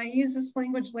Cooper, and I use this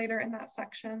language later in that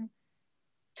section,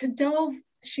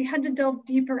 she had to delve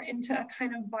deeper into a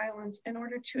kind of violence in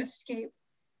order to escape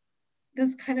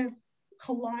this kind of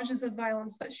collages of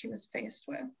violence that she was faced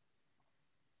with.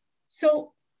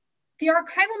 So the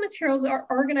archival materials are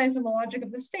organized in the logic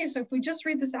of the state. So if we just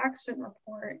read this accident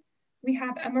report, we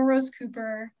have Emma Rose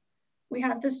Cooper, we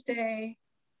have this day,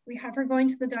 we have her going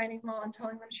to the dining hall and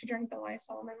telling them she drank the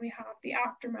Lysol, and then we have the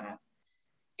aftermath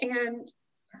and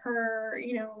her,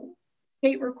 you know,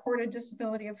 state recorded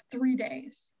disability of 3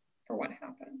 days for what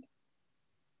happened.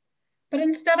 But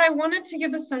instead, I wanted to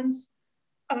give a sense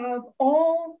of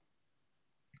all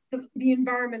the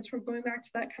environments. We're going back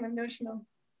to that kind of notion of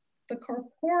the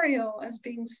corporeal as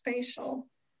being spatial,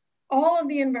 all of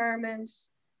the environments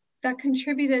that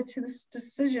contributed to this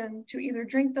decision to either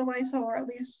drink the Lysol or at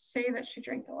least say that she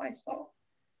drank the Lysol.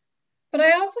 But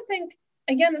I also think,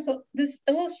 again, this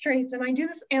illustrates, and I do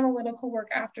this analytical work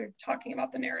after talking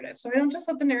about the narrative. So I don't just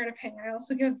let the narrative hang. I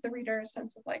also give the reader a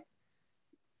sense of like,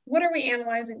 what are we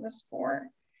analyzing this for?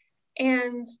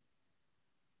 And,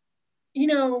 you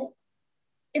know,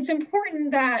 it's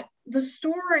important that the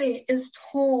story is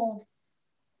told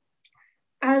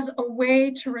as a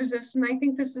way to resist, and I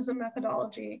think this is a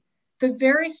methodology, the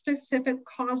very specific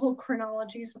causal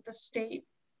chronologies that the state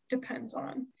depends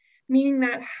on, meaning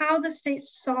that how the state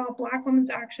saw Black women's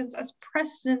actions as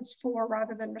precedents for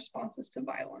rather than responses to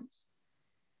violence.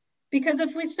 Because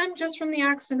if we stem just from the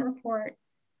accident report,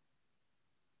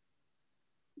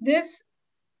 this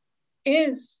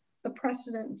is the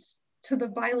precedence to the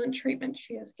violent treatment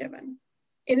she has given.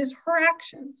 It is her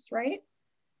actions, right?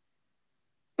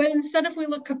 But instead, if we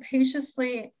look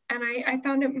capaciously, and I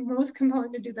found it most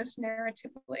compelling to do this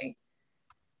narratively,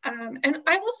 and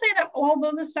I will say that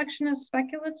although this section is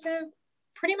speculative,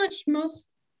 pretty much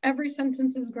every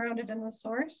sentence is grounded in the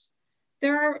source.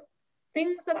 There are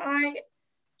things that I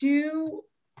do,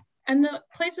 and the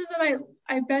places that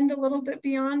I bend a little bit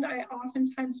beyond, I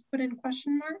oftentimes put in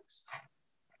question marks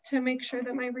to make sure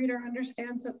that my reader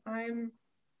understands that I'm,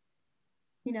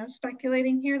 you know,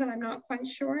 speculating here, that I'm not quite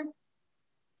sure.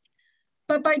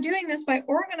 But by doing this, by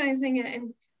organizing it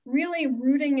and really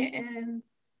rooting it in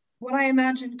what I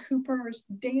imagine Cooper's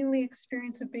daily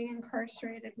experience of being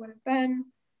incarcerated would have been,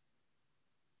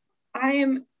 I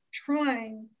am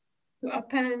trying to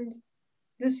upend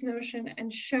this notion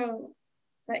and show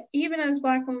that even as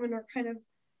Black women are kind of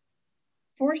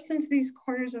forced into these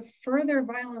corners of further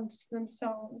violence to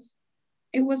themselves,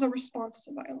 it was a response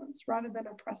to violence rather than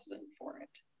a precedent for it.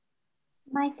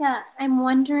 Micah, I'm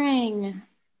wondering,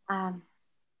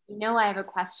 you know, I have a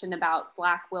question about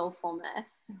Black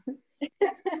willfulness. Put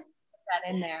that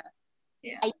in there.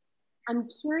 Yeah. I'm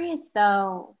curious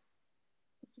though,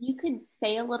 if you could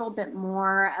say a little bit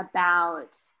more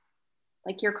about,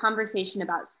 like, your conversation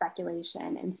about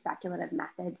speculation and speculative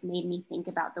methods made me think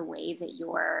about the way that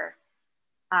you're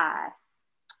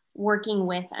working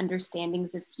with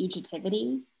understandings of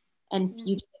fugitivity and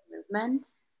fugitive movement.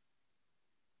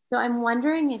 So I'm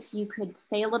wondering if you could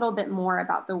say a little bit more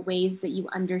about the ways that you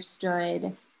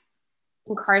understood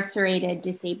incarcerated,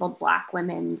 disabled Black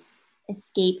women's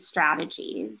escape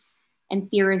strategies and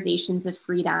theorizations of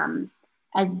freedom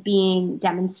as being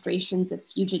demonstrations of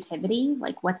fugitivity,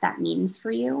 like what that means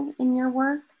for you in your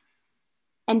work.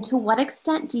 And to what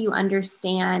extent do you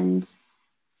understand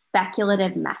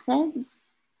speculative methods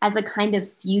as a kind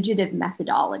of fugitive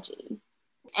methodology?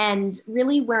 And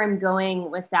really where I'm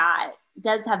going with that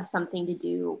does have something to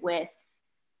do with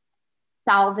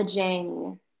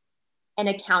salvaging an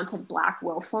account of Black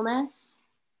willfulness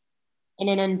in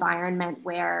an environment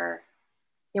where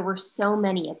there were so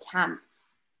many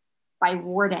attempts by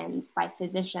wardens, by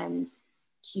physicians,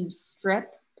 to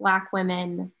strip Black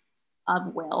women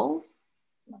of will.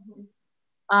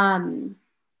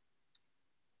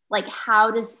 Like,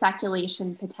 how does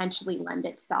speculation potentially lend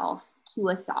itself to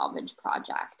a salvage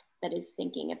project that is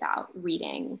thinking about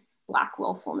reading Black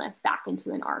willfulness back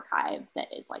into an archive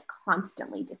that is like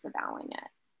constantly disavowing it?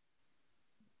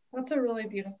 That's a really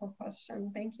beautiful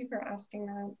question. Thank you for asking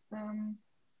that.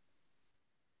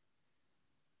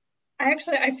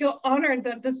 I feel honored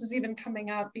that this is even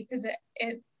coming up because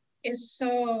it is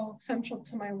so central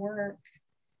to my work.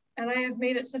 And I have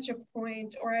made it such a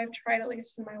point, or I've tried at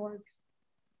least in my work,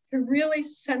 to really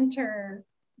center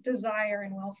desire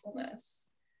and willfulness.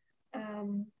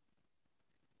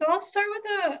 So I'll start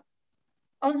with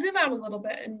I'll zoom out a little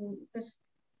bit and just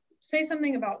say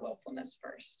something about willfulness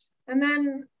first. And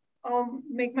then I'll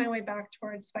make my way back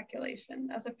towards speculation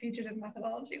as a fugitive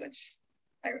methodology, which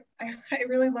I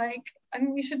really like,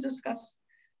 and we should discuss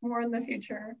more in the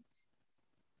future.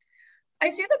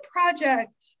 I see the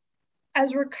project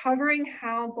as recovering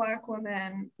how Black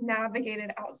women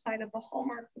navigated outside of the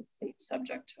hallmarks of state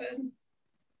subjecthood,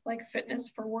 like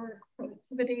fitness for work,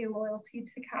 productivity, loyalty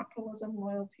to capitalism,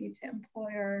 loyalty to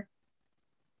employer.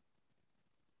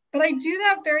 But I do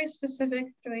that very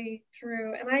specifically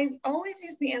through, and I always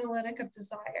use the analytic of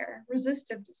desire.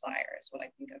 Resistive desire is what I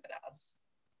think of it as.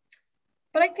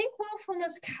 But I think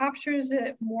willfulness captures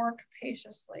it more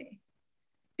capaciously,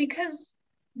 because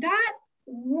that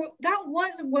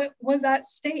was what was at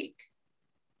stake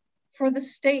for the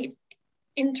state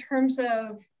in terms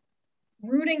of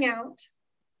rooting out,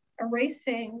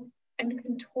 erasing, and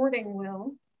contorting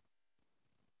will.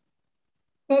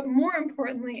 But more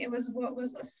importantly, it was what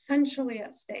was essentially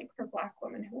at stake for Black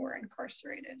women who were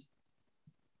incarcerated.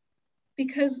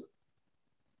 Because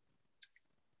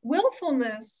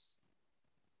willfulness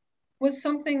was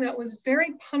something that was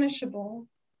very punishable,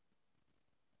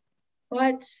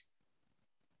 but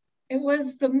it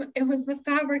was the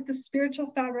fabric, the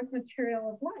spiritual fabric material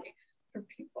of life for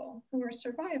people who are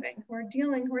surviving, who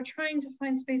are trying to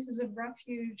find spaces of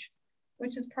refuge,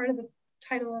 which is part of the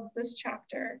title of this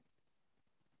chapter,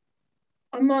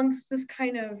 amongst this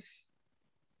kind of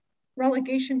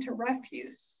relegation to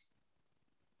refuse.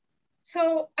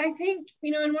 So I think,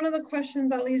 and one of the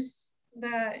questions, at least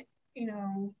that,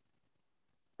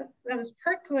 that is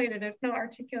percolated, if not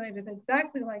articulated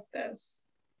exactly like this,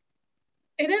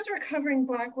 it is recovering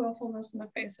Black willfulness in the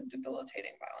face of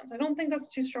debilitating violence. I don't think that's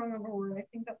too strong of a word. I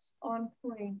think that's on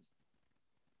point.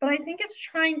 But I think it's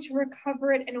trying to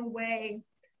recover it in a way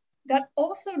that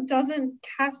also doesn't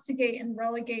castigate and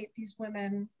relegate these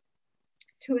women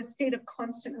to a state of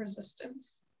constant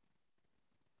resistance.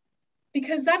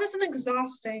 Because that is an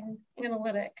exhausting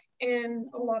analytic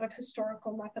in a lot of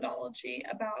historical methodology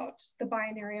about the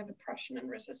binary of oppression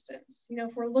and resistance.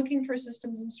 If we're looking for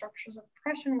systems and structures of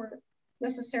oppression, we're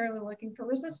necessarily looking for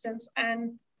resistance.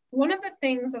 And one of the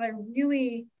things that I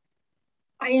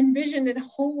envisioned and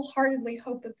wholeheartedly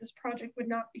hoped that this project would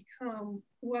not become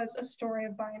was a story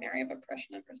of binary of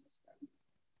oppression and resistance.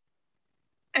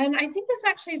 And I think this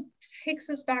actually takes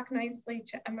us back nicely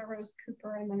to Emma Rose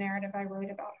Cooper and the narrative I wrote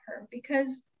about her,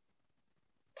 because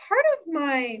part of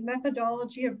my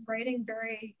methodology of writing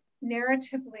very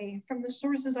narratively from the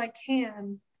sources I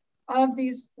can of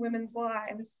these women's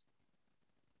lives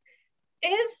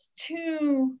is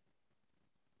to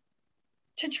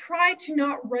try to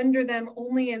not render them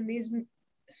only in these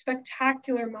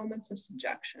spectacular moments of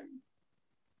subjection.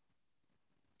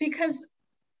 Because,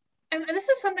 and this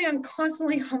is something I'm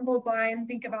constantly humbled by and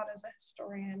think about as a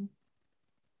historian,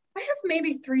 I have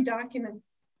maybe 3 documents,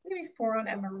 maybe 4 on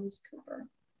Emma Rose Cooper.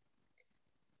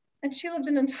 And she lived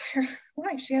an entire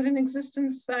life. She had an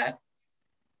existence that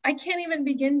I can't even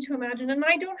begin to imagine. And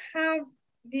I don't have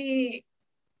the,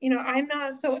 I'm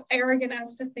not so arrogant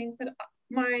as to think that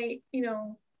my,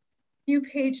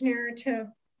 few-page narrative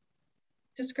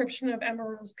description of Emma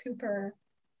Rose Cooper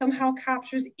somehow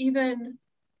captures even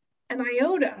an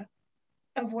iota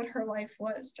of what her life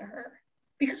was to her.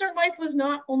 Because her life was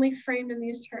not only framed in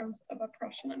these terms of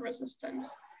oppression and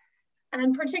resistance.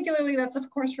 And particularly, that's of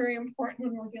course very important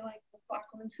when we're dealing with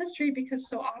Black women's history, because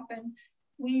so often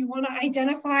we want to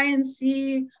identify and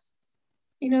see,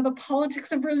 the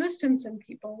politics of resistance in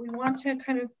people. We want to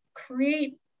kind of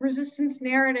create resistance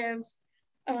narratives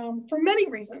for many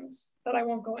reasons that I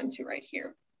won't go into right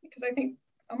here, because I think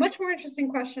a much more interesting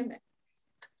question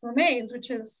remains,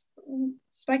 which is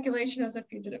speculation as a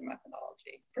fugitive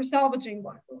methodology for salvaging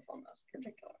Black willfulness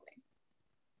particularly.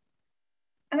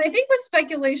 And I think what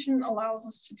speculation allows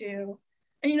us to do,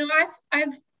 and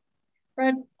I've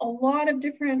read a lot of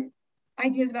different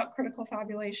ideas about critical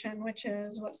fabulation, which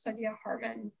is what Saidiya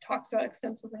Hartman talks about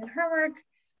extensively in her work.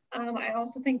 I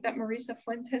also think that Marisa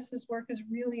Fuentes' work is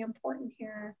really important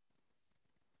here.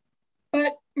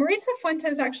 But Marisa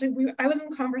Fuentes, actually, I was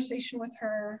in conversation with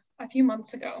her a few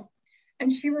months ago, and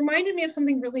she reminded me of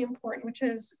something really important, which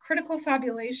is critical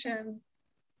fabulation,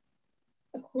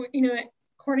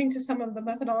 according to some of the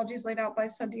methodologies laid out by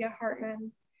Saidiya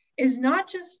Hartman, is not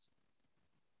just,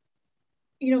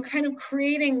 kind of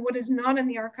creating what is not in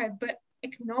the archive, but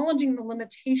acknowledging the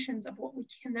limitations of what we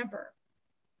can never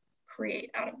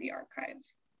create out of the archive,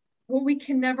 what we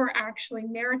can never actually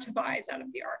narrativize out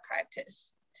of the archive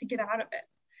to get out of it.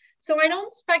 So I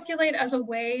don't speculate as a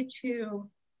way to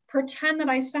pretend that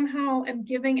I somehow am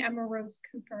giving Emma Rose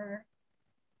Cooper,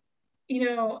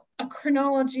 a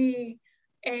chronology,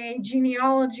 a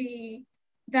genealogy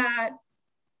that,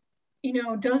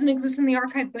 doesn't exist in the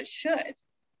archive, but should.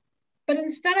 But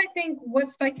instead, I think what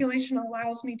speculation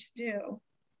allows me to do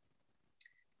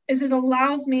is it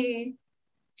allows me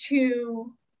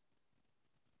to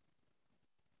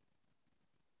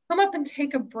come up and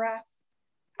take a breath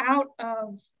out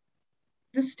of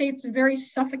the state's very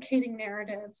suffocating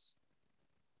narratives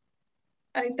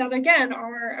that again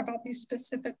are about these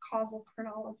specific causal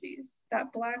chronologies,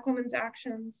 that Black women's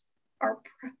actions are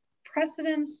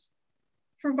precedents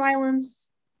for violence,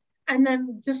 and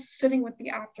then just sitting with the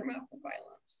aftermath of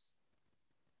violence.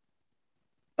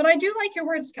 But I do like your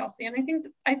words, Kelsey, and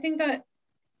I think that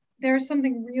there's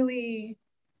something really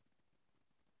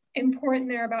important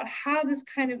there about how this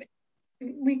kind of,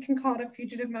 we can call it a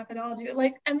fugitive methodology.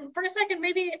 Like, and for a second,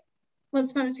 maybe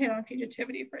let's meditate on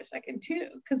fugitivity for a second too,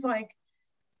 because like,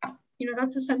 you know,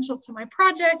 that's essential to my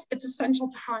project. It's essential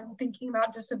to how I'm thinking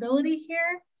about disability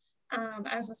here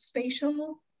as a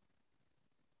spatial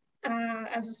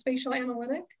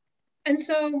analytic. And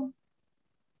so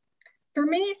for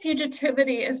me,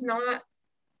 fugitivity is not,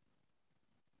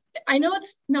 I know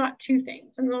it's not two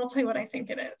things, and I'll tell you what I think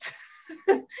it is.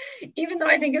 Even though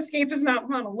I think escape is not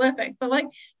monolithic, but like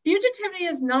fugitivity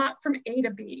is not from A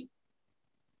to B.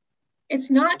 It's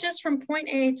not just from point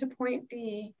A to point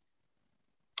B,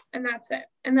 and that's it.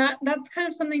 And that's kind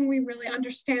of something we really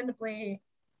understandably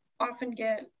often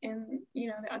get in, you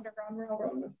know, the Underground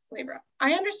Railroad with slavery.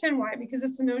 I understand why, because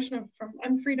it's a notion of from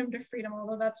unfreedom to freedom,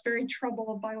 although that's very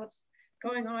troubled by what's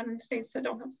going on in states that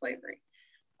don't have slavery,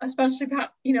 especially,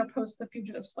 you know, post the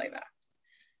Fugitive Slave Act.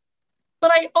 But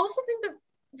I also think that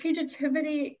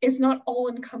fugitivity is not all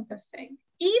encompassing,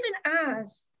 even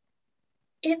as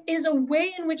it is a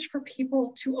way in which for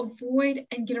people to avoid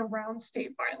and get around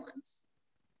state violence.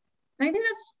 And I think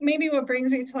that's maybe what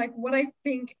brings me to like what I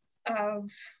think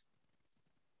of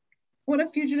what a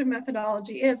fugitive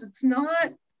methodology is. It's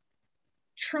not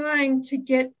trying to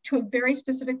get to a very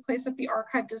specific place that the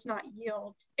archive does not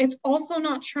yield. It's also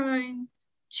not trying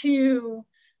to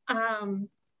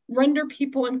render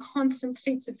people in constant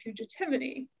states of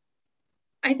fugitivity.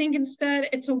 I think instead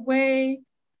it's a way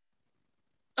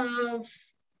of,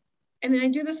 and I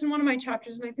do this in one of my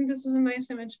chapters, and I think this is a nice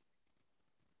image.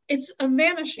 It's a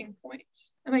vanishing point.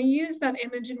 And I use that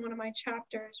image in one of my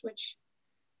chapters, which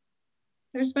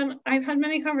I've had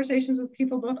many conversations with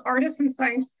people, both artists and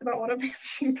scientists, about what a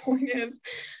vanishing point is.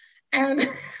 And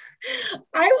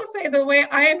I will say the way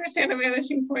I understand a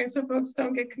vanishing point, so folks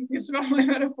don't get confused about my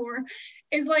metaphor,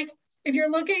 is like, if you're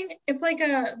looking, it's like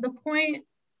the point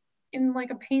in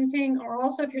like a painting, or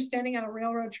also if you're standing on a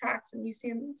railroad tracks and you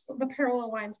see the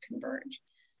parallel lines converge.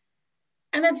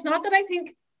 And it's not that I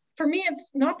think, for me,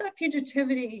 it's not that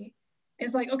fugitivity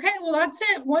is like, okay, well, that's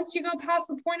it. Once you go past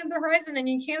the point of the horizon and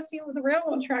you can't see with the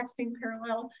railroad tracks being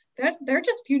parallel, they're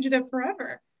just fugitive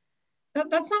forever.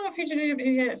 That's not what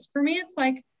fugitivity is. For me, it's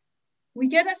like, we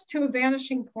get us to a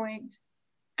vanishing point,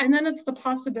 and then it's the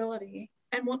possibility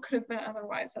and what could have been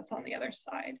otherwise that's on the other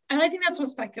side. And I think that's what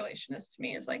speculation is to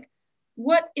me, is like,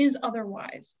 what is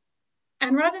otherwise?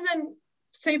 And rather than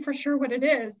say for sure what it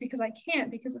is, because I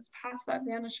can't, because it's past that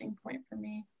vanishing point for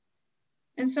me,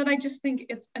 instead, I just think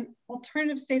it's an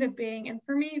alternative state of being. And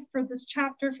for me, for this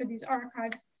chapter, for these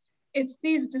archives, it's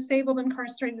these disabled,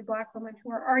 incarcerated Black women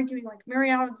who are arguing like,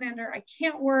 Mary Alexander, I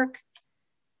can't work,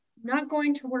 I'm not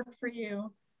going to work for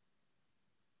you,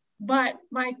 but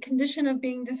my condition of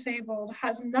being disabled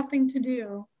has nothing to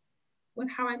do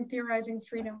with how I'm theorizing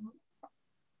freedom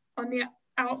on the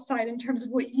outside in terms of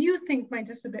what you think my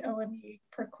disability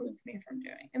precludes me from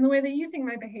doing, and the way that you think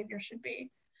my behavior should be.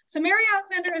 So Mary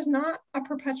Alexander is not a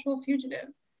perpetual fugitive.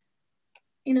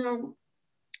 You know,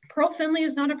 Pearl Finley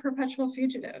is not a perpetual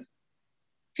fugitive.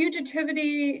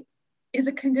 Fugitivity is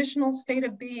a conditional state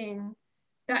of being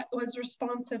that was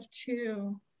responsive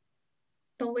to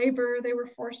the labor they were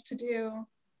forced to do,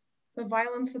 the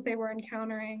violence that they were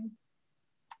encountering.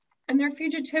 And their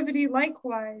fugitivity,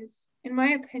 likewise, in my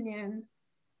opinion,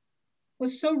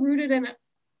 was so rooted in,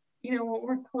 you know, what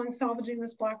we're calling salvaging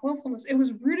this Black willfulness. It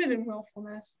was rooted in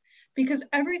willfulness, because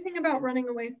everything about running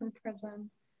away from prison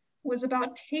was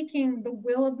about taking the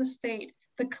will of the state,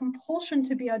 the compulsion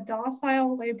to be a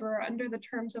docile laborer under the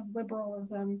terms of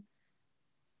liberalism,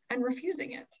 and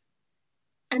refusing it.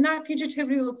 And that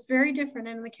fugitivity looks very different.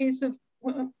 And in the case of,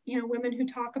 you know, women who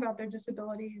talk about their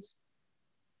disabilities,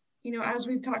 you know, as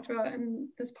we've talked about in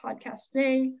this podcast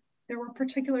today, there were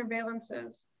particular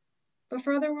valences. But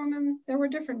for other women, there were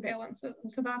different valences.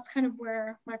 And so that's kind of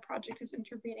where my project is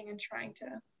intervening and trying to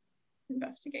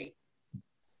investigate.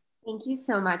 Thank you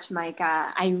so much,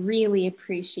 Micah. I really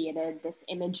appreciated this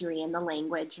imagery and the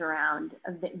language around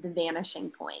the vanishing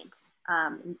point,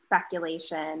 and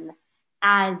speculation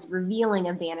as revealing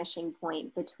a vanishing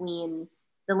point between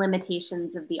the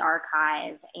limitations of the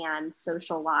archive and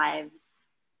social lives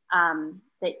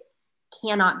that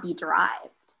cannot be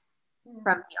derived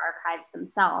from the archives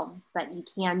themselves, but you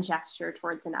can gesture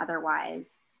towards an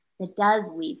otherwise that does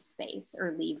leave space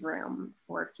or leave room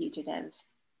for fugitive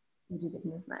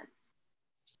movement.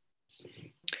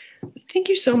 Thank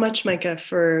you so much, Micah,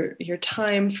 for your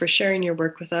time, for sharing your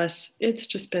work with us. It's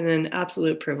just been an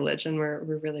absolute privilege, and we're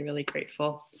really, really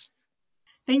grateful.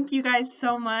 Thank you guys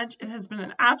so much. It has been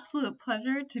an absolute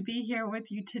pleasure to be here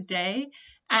with you today,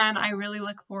 and I really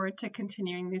look forward to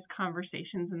continuing these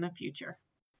conversations in the future.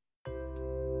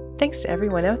 Thanks to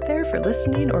everyone out there for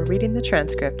listening or reading the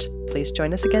transcript. Please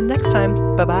join us again next time.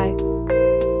 Bye-bye.